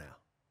people now.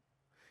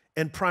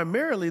 And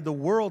primarily, the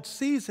world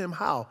sees him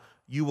how?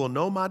 You will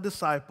know my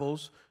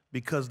disciples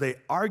because they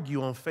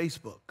argue on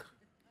Facebook.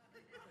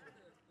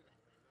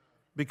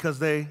 Because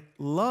they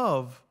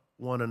love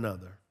one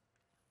another.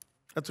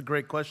 That's a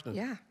great question.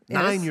 Yeah.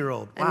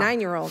 9-year-old. Wow. A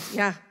 9-year-old,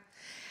 yeah.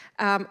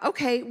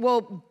 Okay,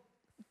 well,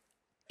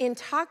 in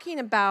talking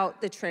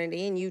about the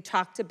Trinity, and you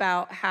talked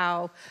about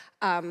how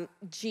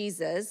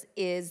Jesus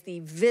is the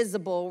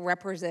visible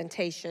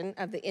representation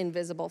of the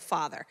invisible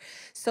Father.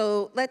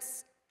 So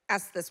let's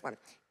ask this one.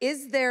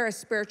 Is there a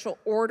spiritual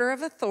order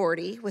of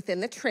authority within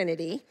the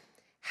Trinity?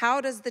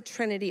 How does the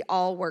Trinity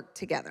all work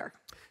together?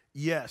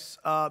 Yes.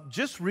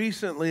 Just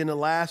recently, in the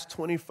last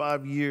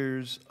 25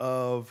 years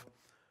of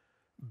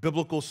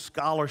biblical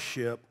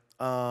scholarship,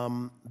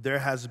 there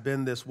has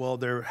been this,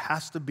 there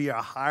has to be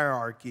a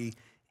hierarchy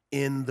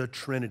in the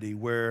Trinity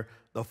where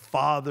the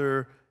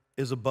Father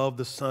is above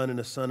the Son and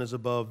the Son is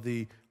above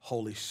the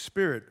Holy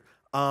Spirit.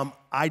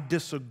 I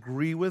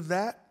disagree with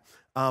that.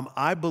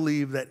 I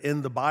believe that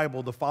in the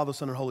Bible, the Father,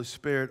 Son, and Holy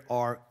Spirit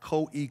are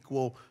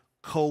co-equal,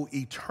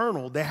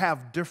 co-eternal. They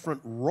have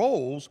different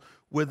roles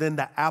within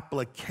the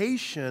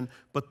application,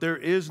 but there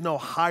is no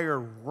higher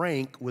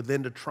rank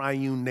within the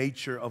triune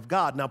nature of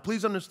God. Now,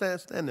 please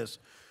understand this.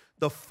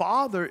 The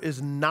Father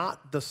is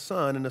not the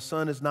Son, and the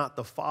Son is not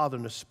the Father,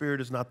 and the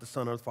Spirit is not the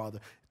Son or the Father.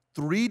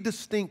 3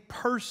 distinct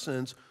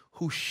persons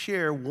who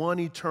share one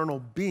eternal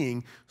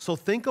being. So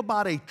think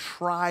about a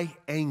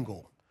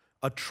triangle.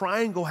 A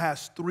triangle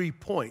has 3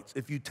 points.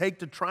 If you take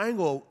the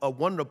triangle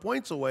one of the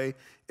points away,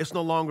 it's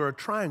no longer a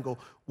triangle.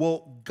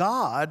 Well,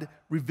 God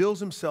reveals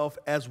himself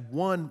as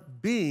one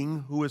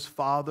being who is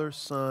Father,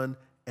 Son,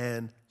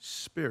 and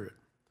Spirit.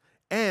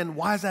 And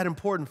why is that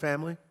important,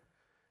 family?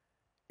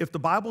 If the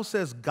Bible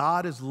says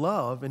God is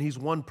love and he's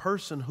one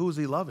person, who is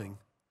he loving?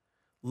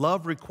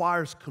 Love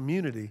requires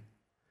community.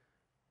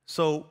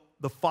 So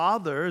the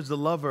Father is the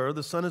lover,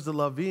 the Son is the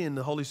lovee, and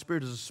the Holy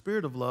Spirit is the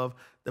spirit of love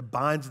that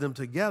binds them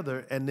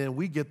together, and then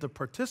we get to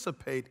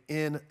participate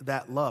in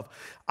that love.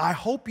 I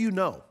hope you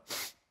know,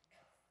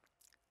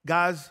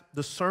 guys,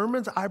 the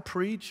sermons I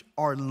preach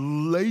are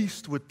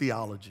laced with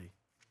theology.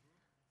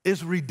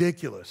 It's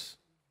ridiculous.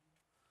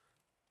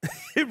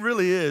 It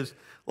really is.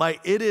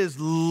 Like, it is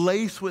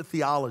laced with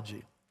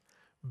theology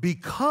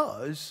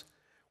because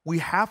we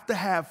have to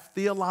have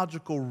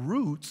theological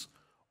roots,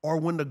 or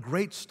when the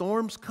great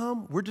storms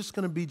come, we're just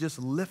going to be just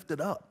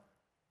lifted up.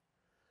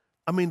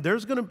 I mean,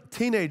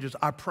 teenagers,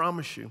 I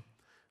promise you,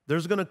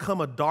 there's going to come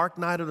a dark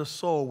night of the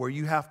soul where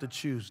you have to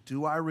choose,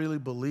 do I really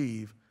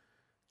believe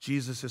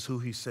Jesus is who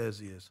he says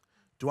he is?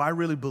 Do I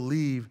really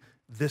believe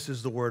this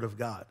is the word of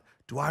God?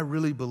 Do I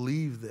really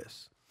believe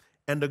this?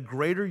 And the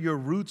greater your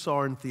roots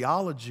are in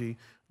theology,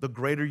 the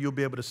greater you'll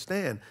be able to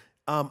stand.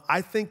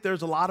 I think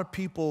there's a lot of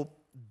people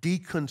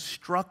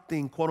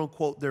deconstructing, quote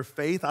unquote, their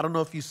faith. I don't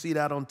know if you see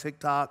that on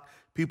TikTok.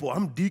 People,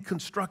 I'm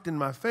deconstructing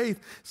my faith.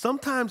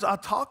 Sometimes I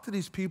talk to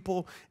these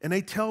people and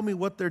they tell me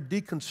what they're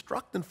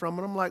deconstructing from,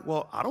 and I'm like,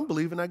 well, I don't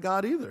believe in that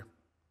God either.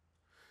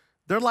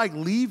 They're like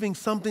leaving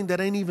something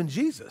that ain't even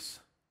Jesus.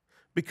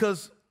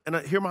 Because, and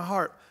hear my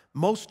heart,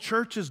 most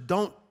churches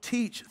don't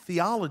teach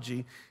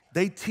theology.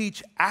 They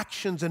teach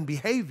actions and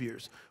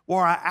behaviors,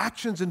 where our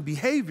actions and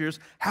behaviors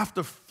have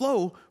to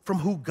flow from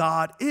who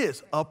God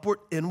is, upward,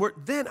 inward,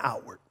 then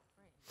outward.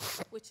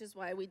 Which is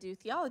why we do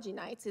Theology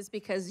Nights, is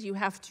because you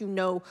have to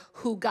know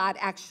who God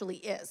actually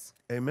is.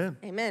 Amen.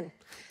 Amen.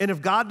 And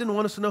if God didn't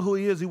want us to know who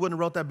he is, he wouldn't have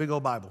wrote that big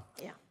old Bible.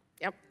 Yeah.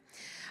 Yep.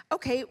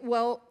 Okay,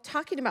 well,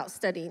 talking about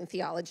studying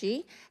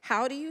theology,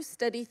 how do you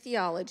study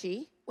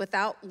theology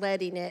without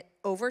letting it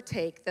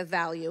overtake the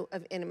value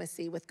of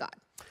intimacy with God?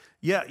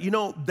 Yeah,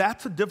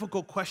 that's a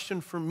difficult question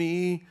for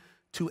me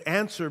to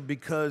answer,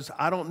 because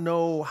I don't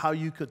know how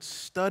you could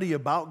study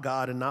about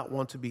God and not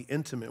want to be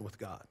intimate with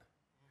God.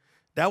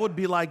 That would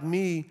be like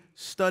me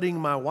studying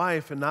my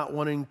wife and not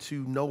wanting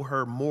to know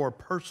her more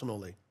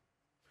personally.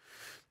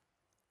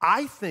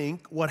 I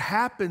think what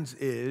happens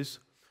is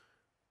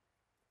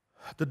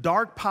the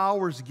dark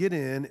powers get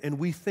in and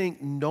we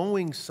think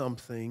knowing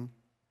something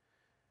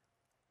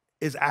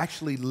is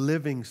actually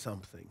living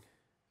something.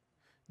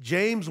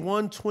 James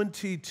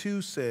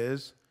 1:22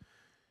 says,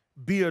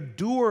 be a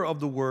doer of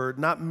the word,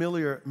 not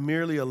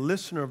merely a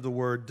listener of the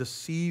word,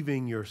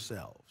 deceiving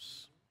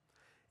yourselves.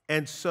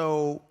 And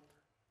so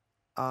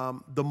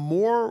the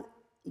more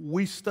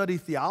we study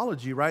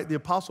theology, right? The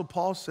Apostle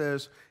Paul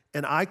says,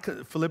 and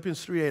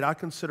Philippians 3:8, I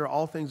consider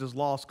all things as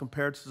lost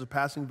compared to the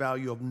surpassing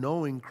value of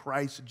knowing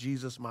Christ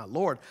Jesus my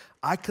Lord.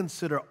 I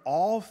consider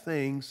all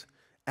things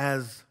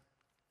as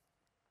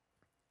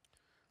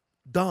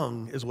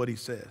dung, is what he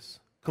says,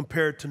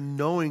 compared to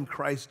knowing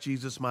Christ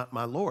Jesus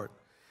my Lord.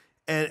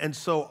 And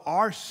so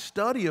our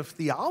study of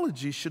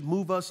theology should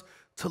move us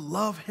to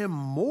love him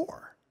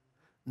more,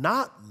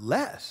 not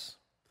less.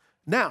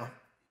 Now,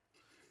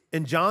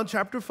 in John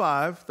chapter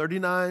 5,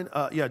 39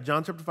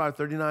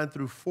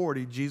 through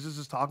 40, Jesus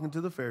is talking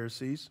to the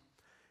Pharisees.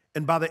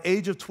 And by the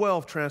age of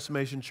 12,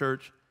 Transformation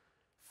Church,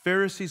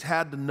 Pharisees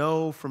had to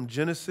know from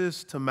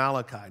Genesis to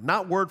Malachi.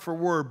 Not word for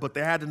word, but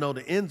they had to know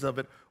the ends of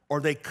it,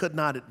 or they could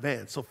not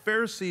advance. So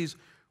Pharisees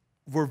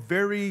were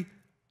very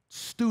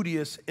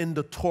studious in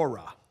the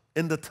Torah,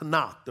 in the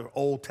Tanakh, the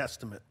Old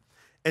Testament.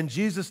 And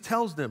Jesus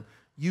tells them,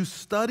 you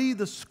study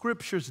the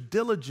scriptures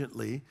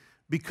diligently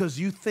because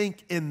you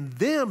think in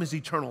them is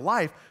eternal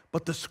life,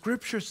 but the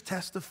scriptures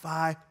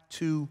testify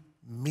to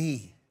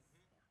me.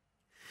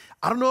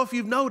 I don't know if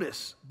you've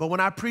noticed, but when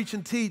I preach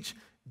and teach,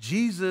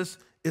 Jesus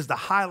is the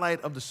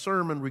highlight of the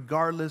sermon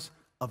regardless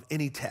of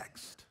any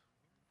text.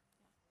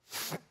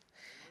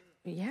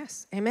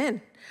 Yes,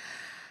 amen.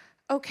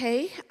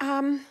 Okay,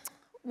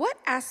 what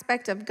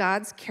aspect of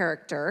God's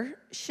character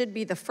should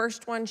be the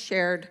first one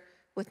shared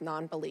with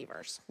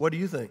non-believers? What do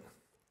you think?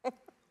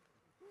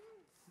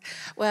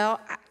 Well,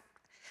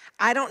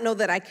 I don't know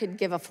that I could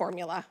give a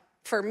formula.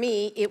 For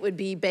me, it would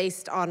be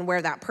based on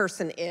where that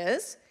person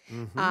is.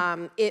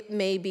 Mm-hmm. It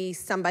may be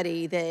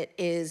somebody that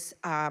is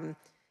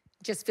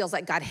just feels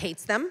like God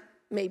hates them,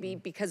 maybe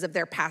because of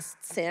their past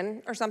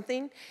sin or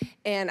something.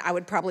 And I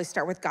would probably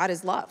start with God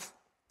is love.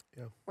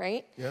 Yeah.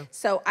 Right? Yeah.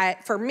 So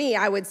for me,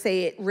 I would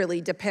say it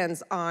really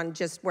depends on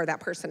just where that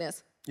person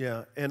is.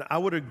 Yeah, and I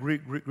would agree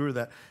with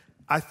that.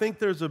 I think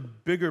there's a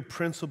bigger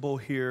principle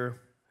here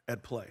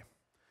at play.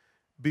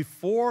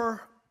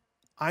 Before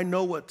I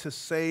know what to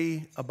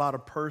say about a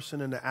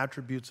person and the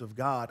attributes of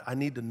God, I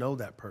need to know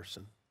that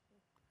person.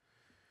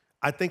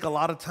 I think a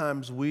lot of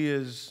times we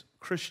as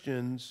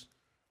Christians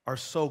are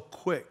so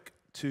quick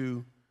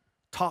to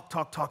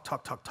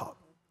talk.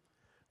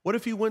 What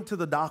if you went to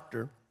the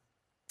doctor?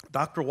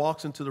 Doctor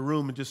walks into the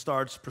room and just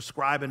starts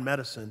prescribing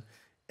medicine,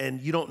 and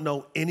you don't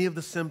know any of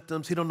the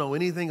symptoms. He don't know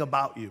anything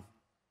about you.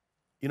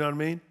 You know what I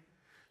mean?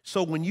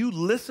 So when you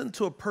listen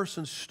to a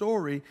person's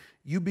story,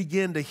 you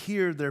begin to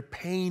hear their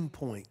pain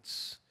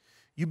points.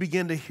 You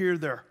begin to hear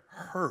their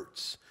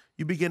hurts.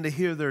 You begin to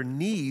hear their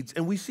needs.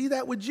 And we see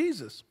that with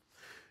Jesus.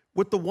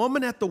 With the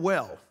woman at the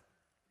well,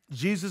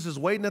 Jesus is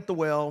waiting at the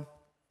well.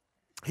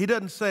 He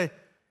doesn't say,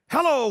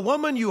 hello,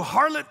 woman, you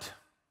harlot.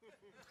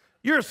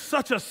 You're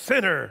such a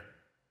sinner.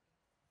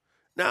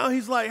 Now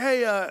he's like,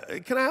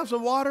 hey, can I have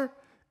some water?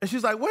 And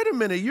she's like, wait a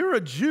minute, you're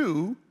a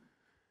Jew.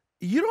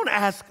 You don't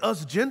ask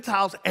us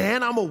Gentiles,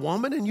 and I'm a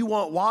woman, and you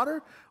want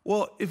water?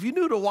 Well, if you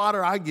knew the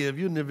water I give,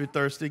 you'd never be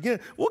thirsty again.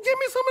 Well, give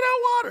me some of that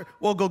water.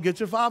 Well, go get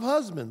your 5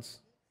 husbands.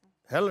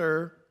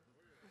 Hello.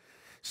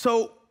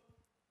 So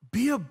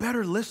be a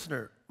better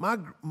listener. My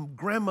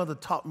grandmother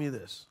taught me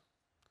this.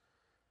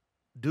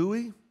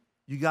 Dewey,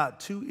 you got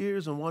 2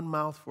 ears and 1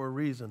 mouth for a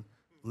reason.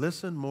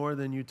 Listen more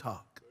than you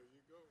talk.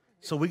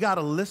 So we got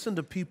to listen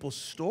to people's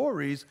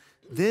stories.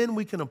 Then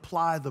we can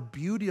apply the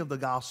beauty of the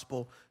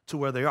gospel to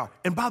where they are.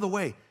 And by the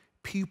way,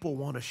 people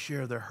want to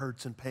share their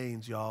hurts and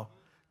pains, y'all.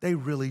 They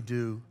really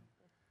do.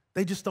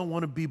 They just don't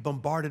want to be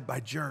bombarded by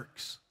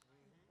jerks.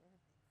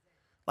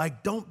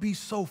 Like, don't be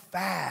so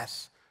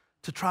fast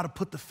to try to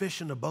put the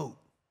fish in the boat.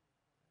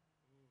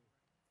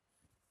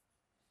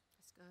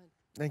 That's good.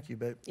 Thank you,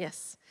 babe.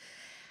 Yes.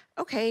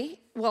 Okay,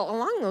 well,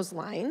 along those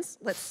lines,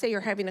 let's say you're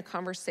having a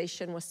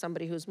conversation with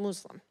somebody who's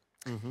Muslim.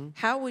 Mm-hmm.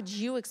 How would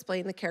you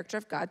explain the character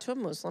of God to a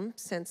Muslim,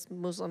 since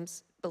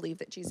Muslims believe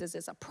that Jesus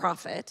is a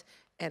prophet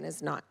and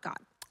is not God?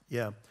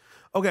 Yeah.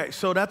 Okay,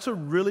 so that's a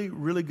really,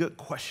 really good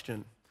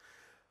question.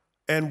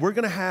 And we're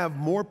going to have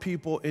more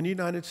people in the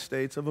United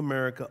States of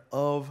America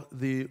of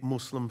the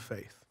Muslim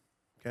faith,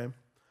 okay?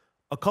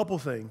 A couple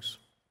things.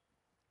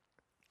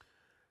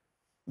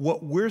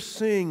 What we're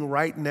seeing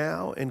right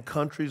now in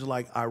countries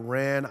like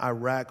Iran,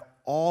 Iraq,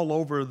 all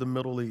over the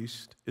Middle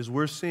East, is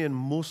we're seeing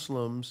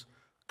Muslims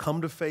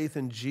come to faith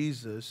in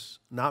Jesus,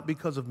 not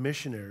because of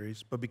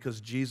missionaries, but because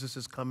Jesus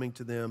is coming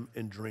to them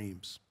in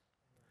dreams.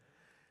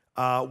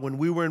 When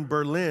we were in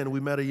Berlin,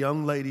 we met a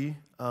young lady.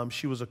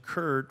 She was a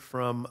Kurd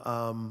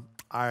from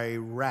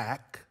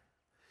Iraq.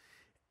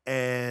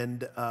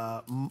 And, Iran?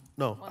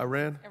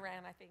 Iran,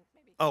 I think,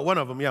 maybe. Oh, one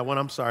of them. Yeah, one.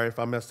 I'm sorry if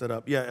I messed it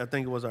up. Yeah, I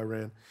think it was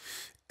Iran.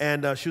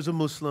 And she was a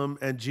Muslim,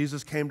 and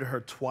Jesus came to her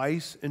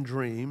twice in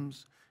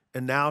dreams,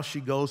 and now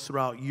she goes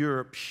throughout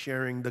Europe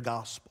sharing the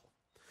gospel.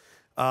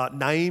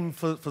 Naeem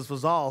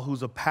Fazal,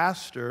 who's a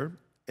pastor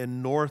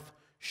in North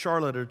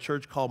Charlotte, a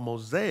church called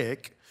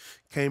Mosaic,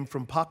 came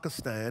from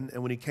Pakistan,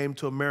 and when he came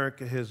to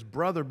America, his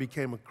brother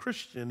became a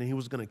Christian, and he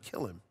was going to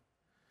kill him.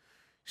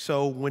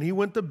 So when he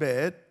went to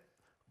bed,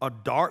 a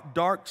dark,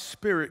 dark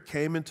spirit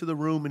came into the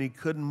room, and he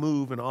couldn't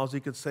move, and all he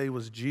could say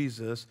was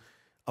Jesus.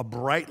 A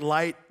bright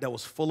light that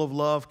was full of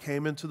love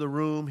came into the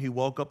room. He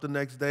woke up the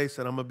next day,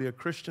 said, I'm going to be a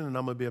Christian, and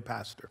I'm going to be a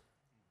pastor.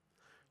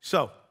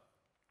 So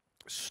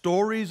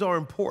stories are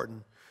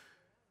important.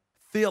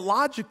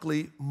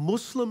 Theologically,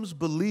 Muslims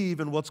believe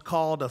in what's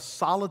called a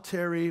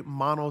solitary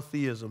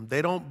monotheism.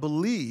 They don't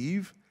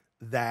believe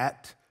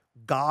that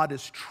God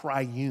is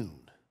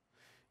triune.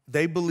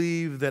 They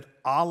believe that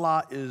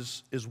Allah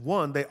is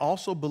one. They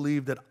also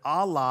believe that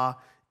Allah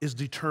is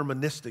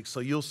deterministic. So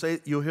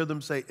you'll hear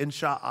them say,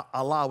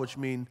 Inshallah, which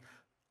means,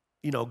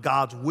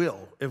 God's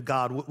will, if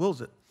God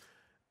wills it.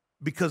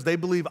 Because they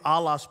believe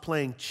Allah's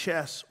playing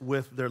chess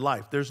with their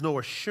life. There's no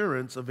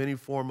assurance of any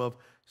form of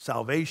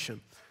salvation.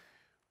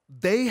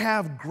 They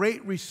have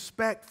great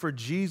respect for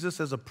Jesus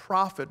as a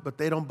prophet, but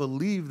they don't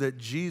believe that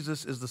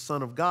Jesus is the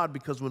Son of God,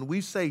 because when we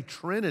say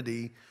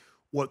Trinity,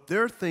 what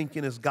they're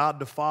thinking is God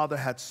the Father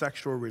had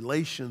sexual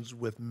relations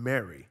with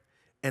Mary.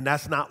 And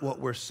that's not what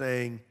we're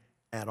saying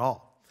at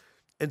all.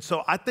 And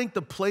so I think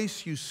the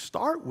place you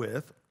start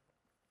with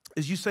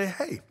is you say,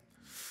 hey,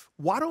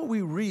 why don't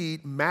we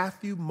read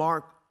Matthew,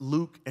 Mark,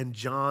 Luke, and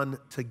John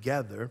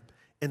together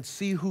and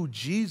see who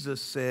Jesus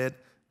said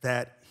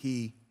that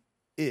he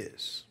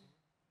is?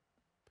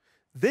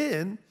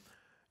 Then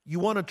you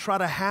want to try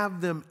to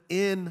have them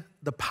in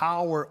the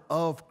power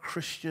of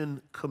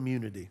Christian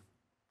community,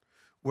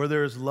 where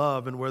there's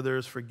love and where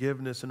there's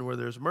forgiveness and where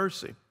there's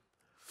mercy.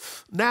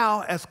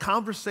 Now, as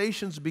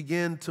conversations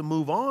begin to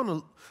move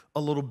on a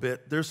little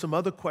bit, there's some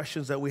other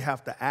questions that we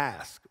have to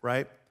ask,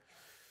 right?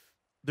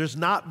 There's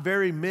not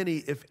very many,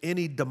 if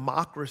any,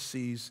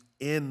 democracies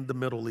in the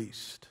Middle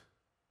East.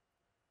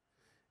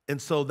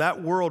 And so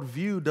that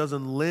worldview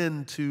doesn't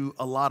lend to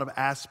a lot of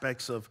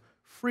aspects of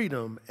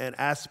freedom and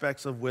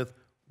aspects of with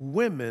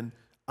women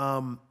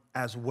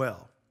as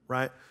well,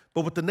 right?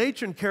 But with the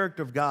nature and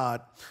character of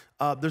God,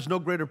 there's no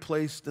greater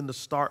place than to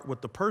start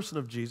with the person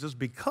of Jesus,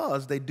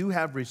 because they do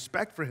have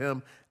respect for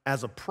him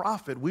as a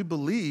prophet. We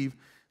believe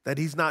that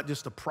he's not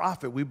just a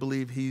prophet. We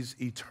believe he's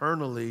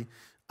eternally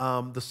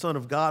the Son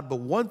of God. But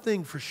one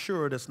thing for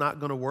sure that's not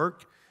going to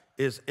work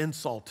is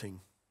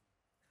insulting.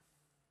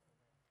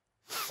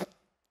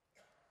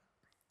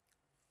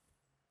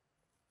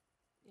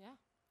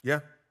 Yeah.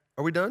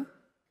 Are we done?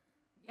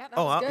 Yeah, that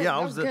was good. Yeah,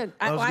 that was good.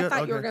 I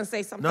thought you were going to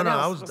say something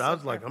else. No, I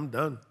was like, I'm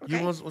done. Okay.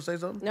 You want to say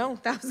something? No,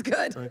 that was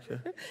good. Okay.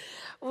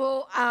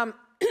 Well,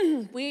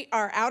 we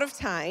are out of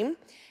time.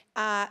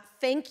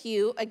 Thank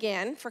you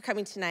again for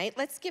coming tonight.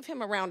 Let's give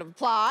him a round of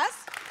applause.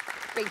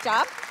 Great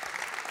job.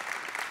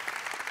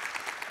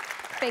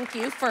 Thank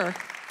you for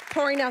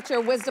pouring out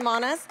your wisdom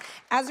on us.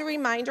 As a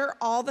reminder,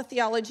 all the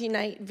Theology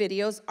Night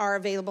videos are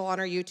available on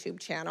our YouTube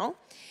channel.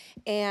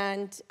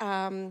 And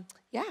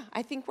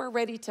I think we're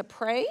ready to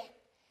pray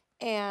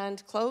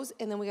and close,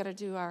 and then we got to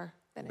do our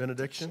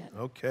benediction.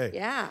 Okay.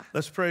 Yeah.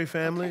 Let's pray,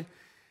 family. Okay.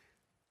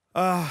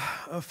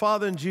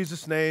 Father, in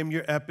Jesus' name,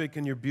 you're epic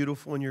and you're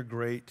beautiful and you're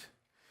great.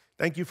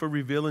 Thank you for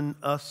revealing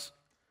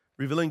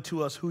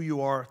to us who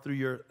you are through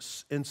your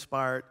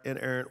inspired,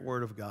 inerrant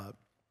word of God.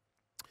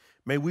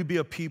 May we be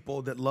a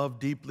people that love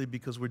deeply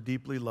because we're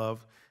deeply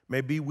loved.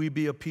 May we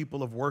be a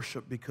people of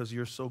worship because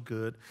you're so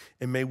good.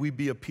 And may we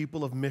be a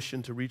people of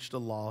mission to reach the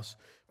lost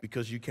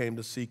because you came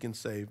to seek and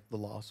save the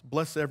lost.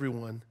 Bless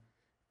everyone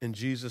in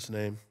Jesus'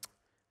 name.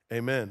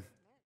 Amen.